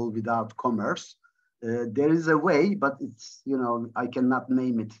possible without commerce? There is a way, but it's, you know, I cannot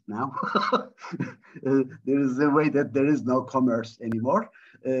name it now. There is a way that there is no commerce anymore.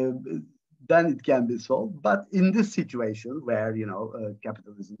 Then it can be solved. But in this situation where, you know,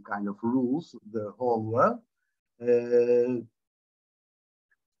 capitalism kind of rules the whole world,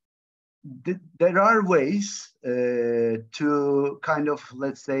 there are ways to kind of,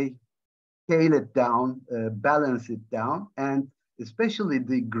 let's say, scale it down, balance it down, and especially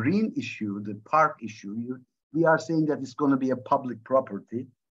the green issue, the park issue. We are saying that it's going to be a public property,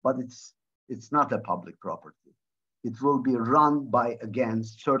 but it's not a public property. It will be run by, again,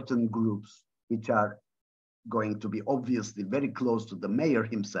 certain groups, which are going to be obviously very close to the mayor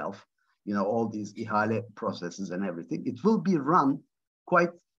himself, you know, all these ihale processes and everything. It will be run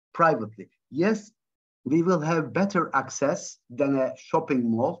quite privately. Yes, we will have better access than a shopping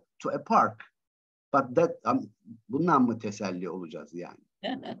mall to a park. But that, bundan mı teselli olacağız yani?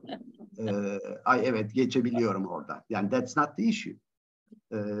 Ay evet, geçebiliyorum oradan. Yani that's not the issue.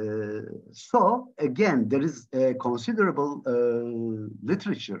 So again, there is a considerable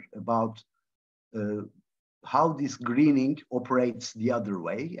literature about how this greening operates the other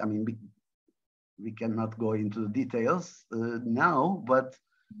way. I mean, we cannot go into the details now, but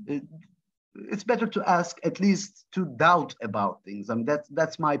it's better to ask, at least to doubt about things. I mean,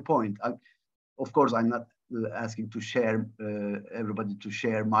 that's my point. Of course, I'm not asking to share everybody to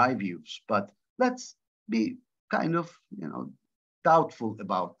share my views, but let's be kind of, you know, doubtful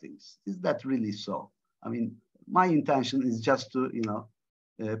about things. Is that really so? I mean, my intention is just to, you know,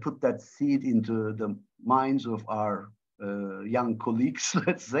 put that seed into the minds of our young colleagues,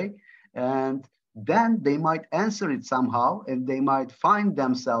 let's say, and then they might answer it somehow, and they might find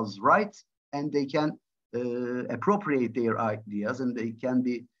themselves right, and they can appropriate their ideas, and they can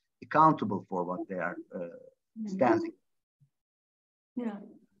be accountable for what they are standing. Yeah.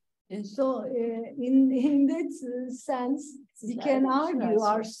 And so in that sense, we can argue,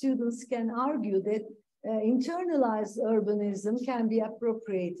 our students can argue that internalized urbanism can be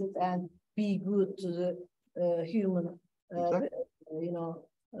appropriated and be good to the human, you know,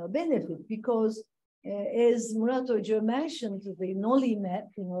 benefit, because as Murat Hoca mentioned, the Noli map,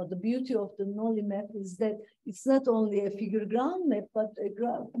 you know, the beauty of the Noli map is that it's not only a figure ground map, but a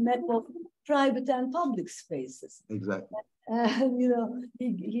map of private and public spaces. Exactly. And, you know,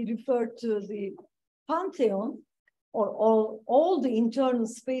 he referred to the Pantheon, or all the internal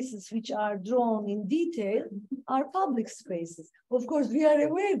spaces which are drawn in detail are public spaces. Of course, we are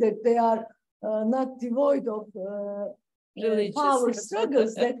aware that they are not devoid of power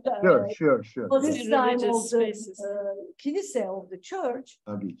struggles. That sure. this time of the kilise of the church,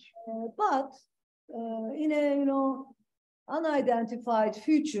 but in a, you know, unidentified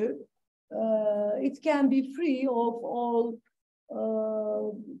future, it can be free of all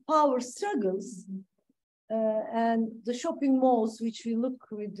power struggles. And the shopping malls, which we look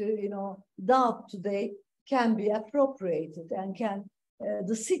with, you know, doubt today, can be appropriated, and can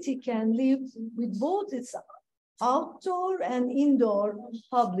the city can live with both its outdoor and indoor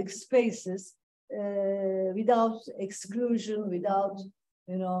public spaces without exclusion, without,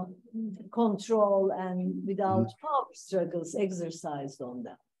 you know, control, and without power struggles exercised on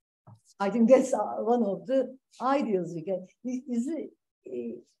them. I think that's one of the ideals we get.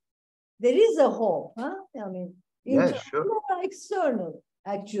 There is a hope, huh? I mean, internal or external,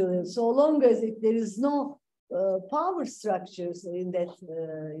 actually. So long as there is no power structures in that,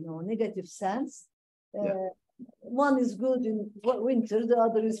 you know, negative sense, one is good in winter, the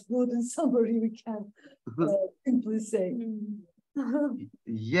other is good in summer, we can simply say.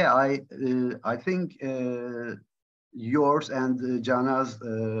 Yeah, I think yours and Jana's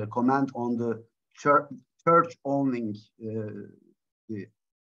comment on the church owning the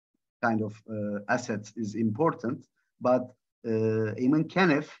kind of assets is important, but Eamon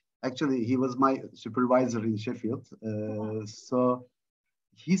Kenneth, actually, he was my supervisor in Sheffield. So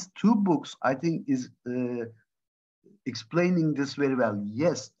his 2 books, I think, is explaining this very well.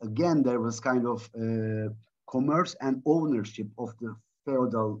 Yes, again, there was kind of commerce and ownership of the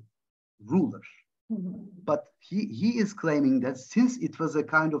feudal ruler. But he is claiming that since it was a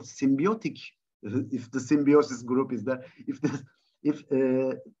kind of symbiotic, if the symbiosis group is there,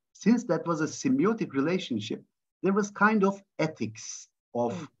 since that was a symbiotic relationship, there was kind of ethics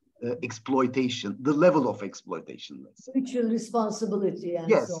of exploitation, the level of exploitation. Mutual responsibility. And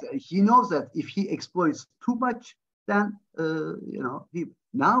yes, so he knows that if he exploits too much, then, you know,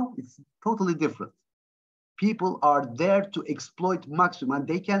 now it's totally different. People are there to exploit maximum, and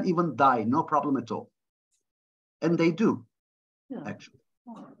they can even die, no problem at all. And they do, actually,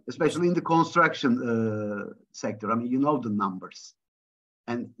 especially in the construction sector. I mean, you know the numbers.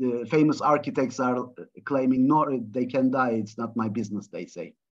 And famous architects are claiming, no, they can die. It's not my business, they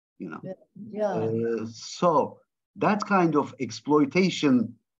say, you know. So that kind of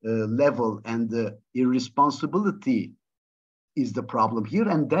exploitation level and the irresponsibility is the problem here.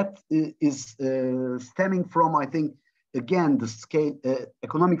 And that is stemming from, I think, again, the scale,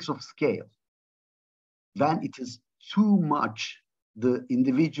 economics of scale. When it is too much, the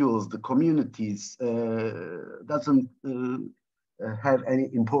individuals, the communities doesn't have any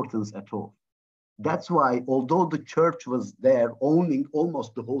importance at all. That's why, although the church was there owning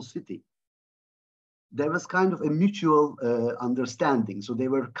almost the whole city, there was kind of a mutual understanding. So they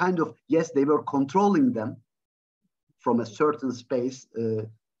were kind of, yes, they were controlling them from a certain space.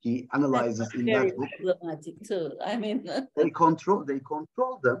 He analyzes in that book. Problematic too. I mean, they control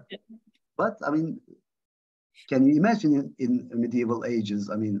them. But I mean, can you imagine in medieval ages?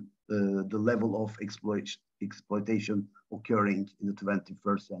 I mean, the level of exploitation occurring in the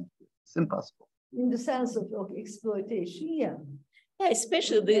 21st century. It's impossible. In the sense of exploitation, yeah. Yeah,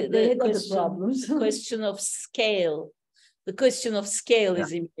 especially the question of scale. The question of scale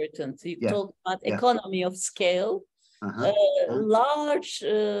is important. You talk about economy of scale, large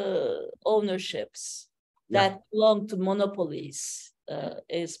ownerships that belong to monopolies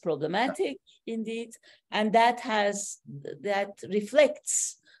is problematic indeed, and that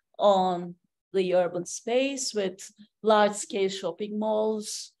reflects on the urban space with large-scale shopping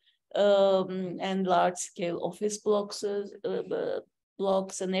malls and large-scale office blocks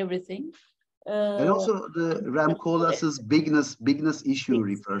and everything. And also the Ramkolas's bigness issue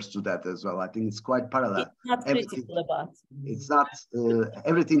refers to that as well. I think it's quite parallel. It's not critical about. It's not,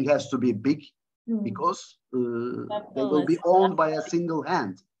 everything has to be big because they will be owned by a single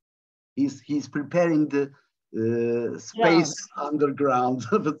hand. He's preparing the space underground,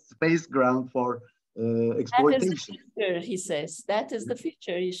 the space ground for exploitation. That is the future, he says. That is the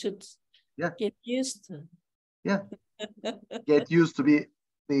future. You should get used to. Yeah, get used to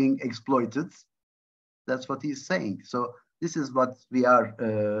being exploited. That's what he's saying. So this is what we are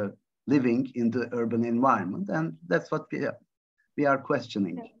living in the urban environment, and that's what we are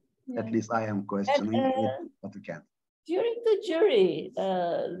questioning. At least I am questioning what we can. During the jury,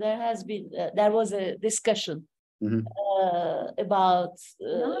 there was a discussion about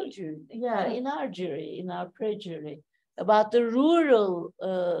in our jury, in our pre-jury, about the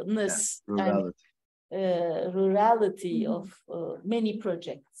ruralness, rurality. Rurality of many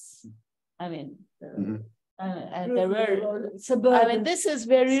projects. I mean, and there were suburban. I mean, this is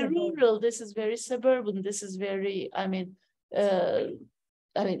very rural. This is very suburban. This is very. I mean,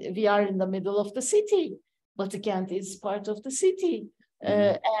 we are in the middle of the city. Batı Kent is part of the city,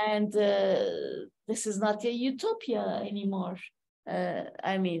 and this is not a utopia anymore.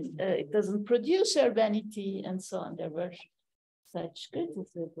 I mean, it doesn't produce urbanity and so on. There were such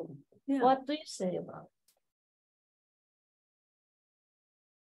criticism. Yeah. What do you say about it?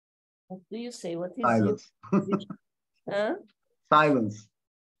 What do you say? What is silence? Huh? Silence.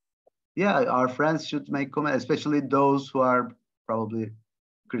 Yeah, our friends should make comments, especially those who are probably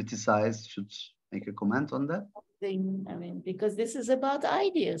criticized should make a comment on that. I mean, because this is about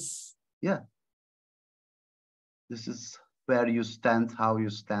ideas. Yeah. This is where you stand, how you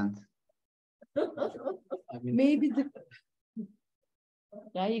stand. I mean, maybe the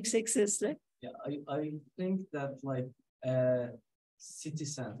yüksek sesle. Yeah, I think that like city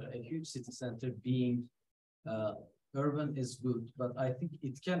center, a huge city center being urban is good, but I think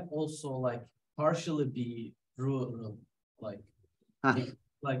it can also like partially be rural, like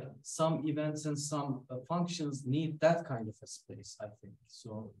some events and some functions need that kind of a space, I think.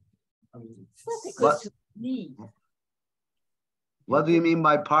 So, I mean, what do you mean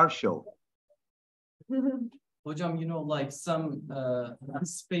by partial? Hocam, you know, like some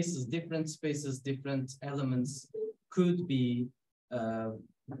spaces, different elements could be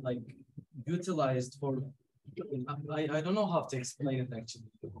like utilized for, I don't know how to explain it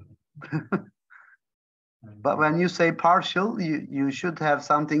actually. But when you say partial, you should have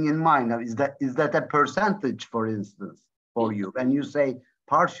something in mind. Is that a percentage, for instance, for you? When you say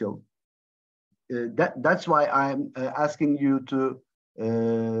partial, that's why I'm asking you to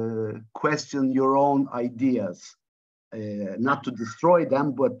question your own ideas, not to destroy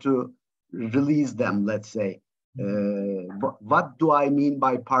them, but to release them, let's say. What do I mean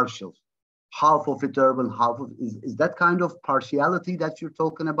by partial? Half of it urban, half of is that kind of partiality that you're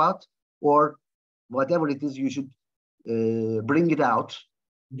talking about? Or whatever it is, you should bring it out.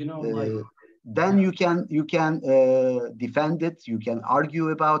 You know, like, then you can defend it, you can argue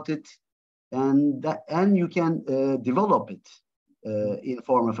about it, and you can develop it in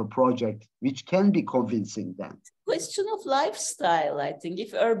form of a project which can be convincing then. Question of lifestyle, I think.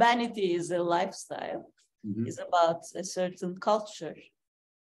 If urbanity is a lifestyle, is about a certain culture.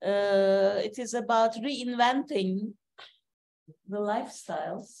 It is about reinventing the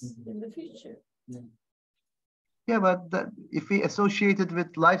lifestyles in the future. Yeah, but if we associate it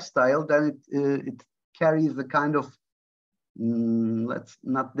with lifestyle, then it carries the kind of let's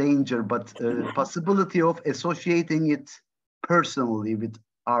not danger, but possibility of associating it personally with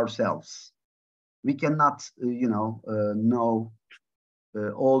ourselves. We cannot, know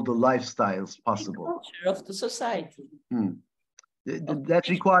all the lifestyles possible. The culture of the society. That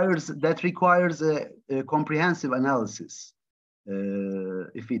requires a comprehensive analysis.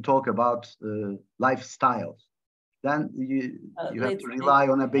 If we talk about lifestyle, then you have to rely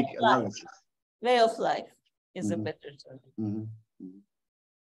on a big analysis. Way of life is a better term.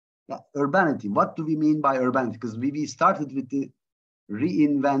 Yeah, urbanity. What do we mean by urbanity? Because we started with the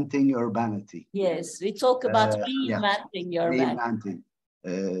reinventing urbanity. Yes, we talk about reinventing urbanity.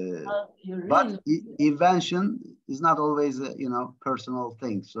 But invention is not always a personal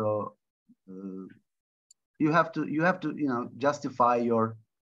thing. So you have to justify your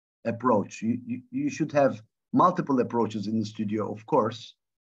approach. You should have multiple approaches in the studio, of course,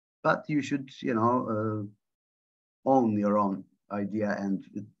 but you should own your own idea and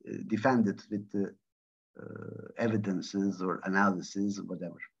defend it with the evidences or analysis or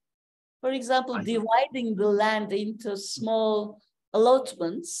whatever. For example, dividing the land into small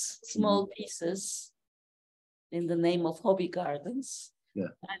allotments, small pieces in the name of hobby gardens,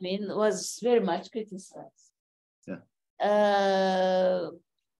 I mean, was very much criticized.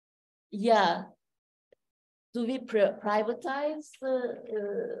 Do we privatize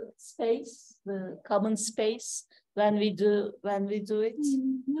the space, the common space, when we do it?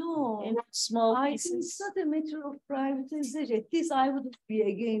 No, in small I pieces? think it's not a matter of privatization. At least I would be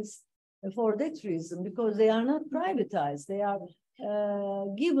against for that reason, because they are not privatized. They are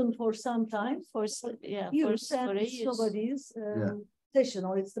given for some time for use, somebody's possession,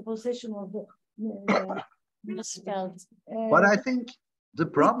 or it's the possession of the municipality. But I think the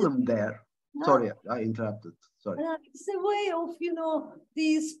problem there. Sorry, I interrupted. Sorry. It's a way of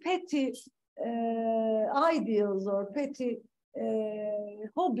these petty ideals or petty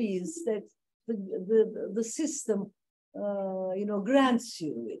hobbies that the system grants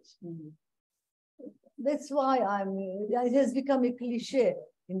you with. That's why it has become a cliche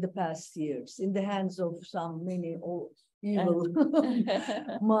in the past years, in the hands of some many evil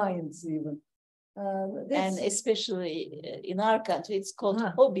minds even. And especially in our country, it's called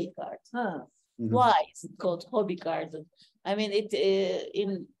hobby garden. Mm-hmm. Why is it called hobby garden? I mean,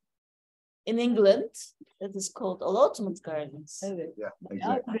 in England, it is called allotment gardens. Evet. Yeah,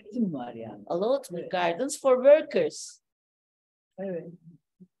 exactly. Üretim var yani. Allotment gardens for workers. Evet.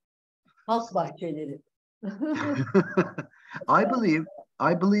 Halk bahçeleri. I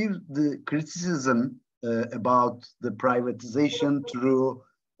believe the criticism about the privatization through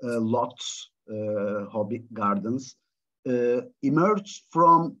lots, hobby gardens, emerged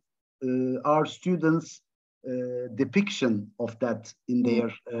from our students' depiction of that in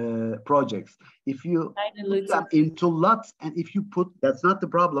their projects. If you put them into lots, and if you put, that's not the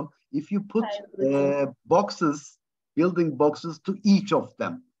problem. If you put boxes, building boxes to each of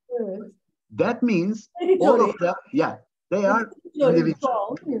them, that means all of them, they are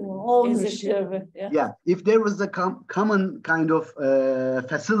individual. Yeah. If there was a common kind of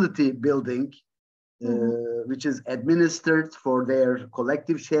facility building, which is administered for their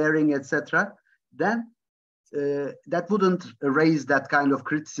collective sharing, etc., then that wouldn't raise that kind of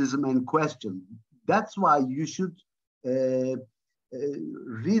criticism and question. That's why you should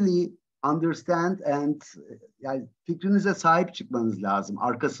really understand and yani fikrinize sahip çıkmanız lazım.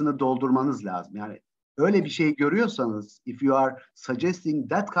 Arkasını doldurmanız lazım. Yani öyle bir şey görüyorsanız, if you are suggesting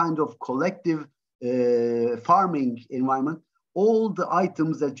that kind of collective farming environment, all the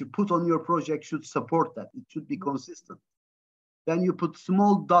items that you put on your project should support that. It should be consistent. Then you put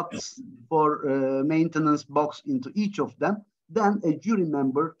small dots for maintenance box into each of them. Then a jury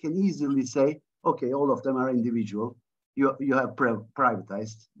member can easily say, okay, all of them are individual. You have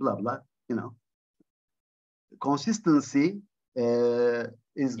privatized, blah, blah, you know. Consistency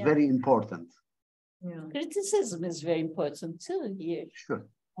is very important. Yeah. Criticism is very important too here. Sure.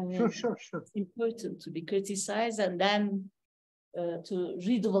 I mean, sure. It's important to be criticized and then to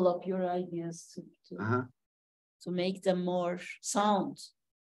redevelop your ideas to make them more sound.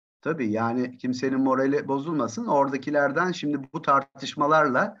 Tabii yani kimsenin morali bozulmasın. Oradakilerden şimdi bu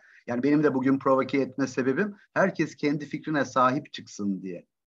tartışmalarla, yani benim de bugün provoke etme sebebim herkes kendi fikrine sahip çıksın diye.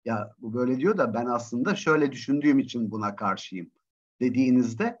 Ya bu böyle diyor da ben aslında şöyle düşündüğüm için buna karşıyım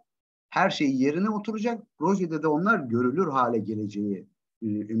dediğinizde her şey yerine oturacak. Projede de onlar görülür hale geleceği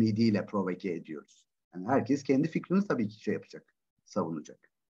ümidiyle provoke ediyoruz. Yani herkes kendi fikrini tabii ki şey yapacak, savunacak.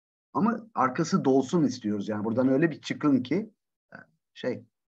 Ama arkası dolsun istiyoruz. Yani buradan öyle bir çıkın ki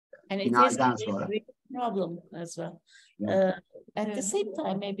and it is a big problem as well. Yeah. At the same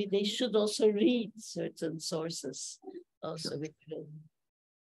time, maybe they should also read certain sources, also which will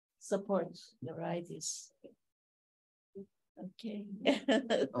support their ideas. Okay.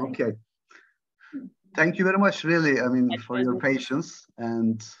 Okay. Thank you very much, really. I mean, for your patience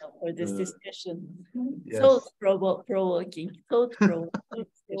and for this discussion. Yes. Thought-provoking. Food for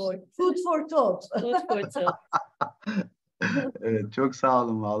thought. Food for thought. Evet, çok sağ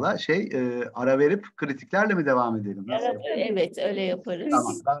olun valla. Ara verip kritiklerle mi devam edelim? Nasıl? Evet, öyle yaparız.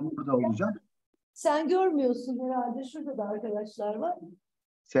 Tamam, ben burada olacağım. Sen görmüyorsun herhalde. Şurada da arkadaşlar var.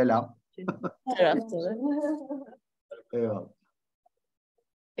 Selam. Taraftarı. Eyvallah.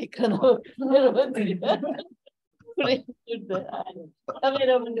 Ekrana bak. Merhaba diyor. Buraya şurada.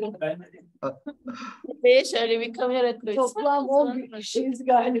 Kameramı Buraya şöyle bir kamera koysun. Toplam 10 kişiyiz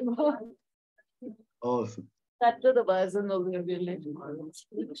galiba. Olsun. Hatta da bazen oluyor birileri.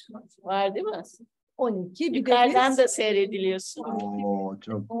 Var değil mi? 12. Yukarıdan da seyrediliyorsun. Oo,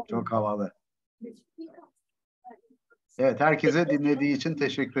 çok havalı. Evet, herkese dinlediği için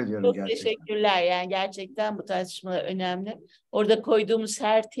teşekkür ediyorum. Çok gerçekten. Teşekkürler. Yani gerçekten bu tartışmalar önemli. Orada koyduğumuz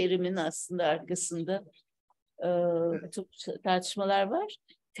her terimin aslında arkasında çok tartışmalar var.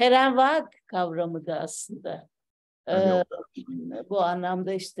 Terenvak kavramı da aslında bu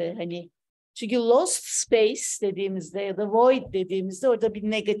anlamda işte hani çünkü lost space dediğimizde ya da void dediğimizde orada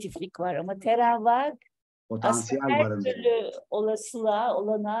bir negatiflik var ama terenvak potansiyel aslında her barındırıyor. türlü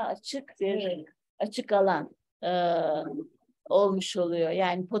olanağa açık bir açık alan olmuş oluyor.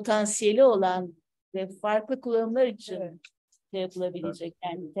 Yani potansiyeli olan ve farklı kullanımlar için yapılabilecek.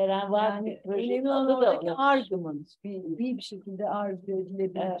 Yani terenvak önemli olan oradaki argument bir şekilde arzu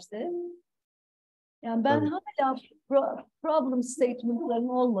edilebilirse. Yani ben hala problem statement'ların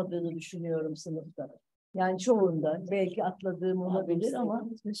olmadığını düşünüyorum sınıfta. Yani çoğunda belki atladığım olabilir ama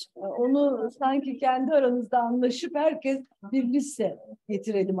onu sanki kendi aranızda anlaşıp herkes bir liste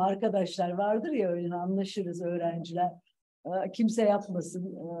getirelim arkadaşlar. Vardır ya öyle anlaşırız öğrenciler. Kimse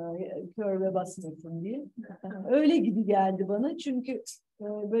yapmasın, körbe basmasın diye. Öyle gibi geldi bana çünkü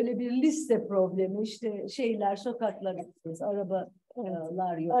böyle bir liste problemi, işte şeyler, sokaklar,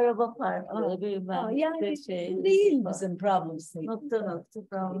 arabalar yok. Araba parkları, Yani değil bizim problem nokta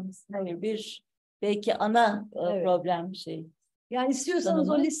problem. Hayır, bir belki ana problem şey. Yani istiyorsanız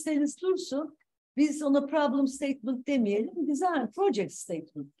o listeniz dursun. Biz ona problem statement demeyelim, design project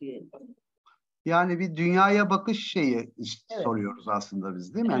statement diyelim. Yani bir dünyaya bakış şeyi soruyoruz aslında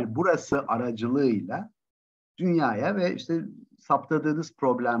biz, değil mi? Yani burası aracılığıyla dünyaya ve işte saptadığınız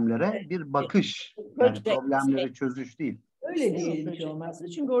problemlere bir bakış. Yani problemleri çözüş değil. Öyle diyelim ki olmazsa.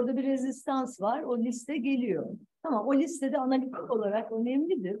 Çünkü orada bir rezistans var. O liste geliyor. Tamam, o listede analitik olarak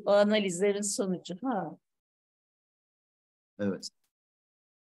önemlidir. O analizlerin sonucu. Evet.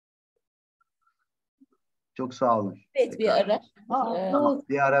 Çok sağ olun. Evet, bir ara. Tamam,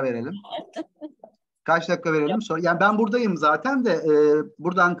 bir ara verelim. Kaç dakika verelim sonra? Yani ben buradayım zaten de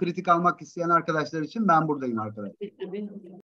buradan kritik almak isteyen arkadaşlar için ben buradayım arkadaşlar.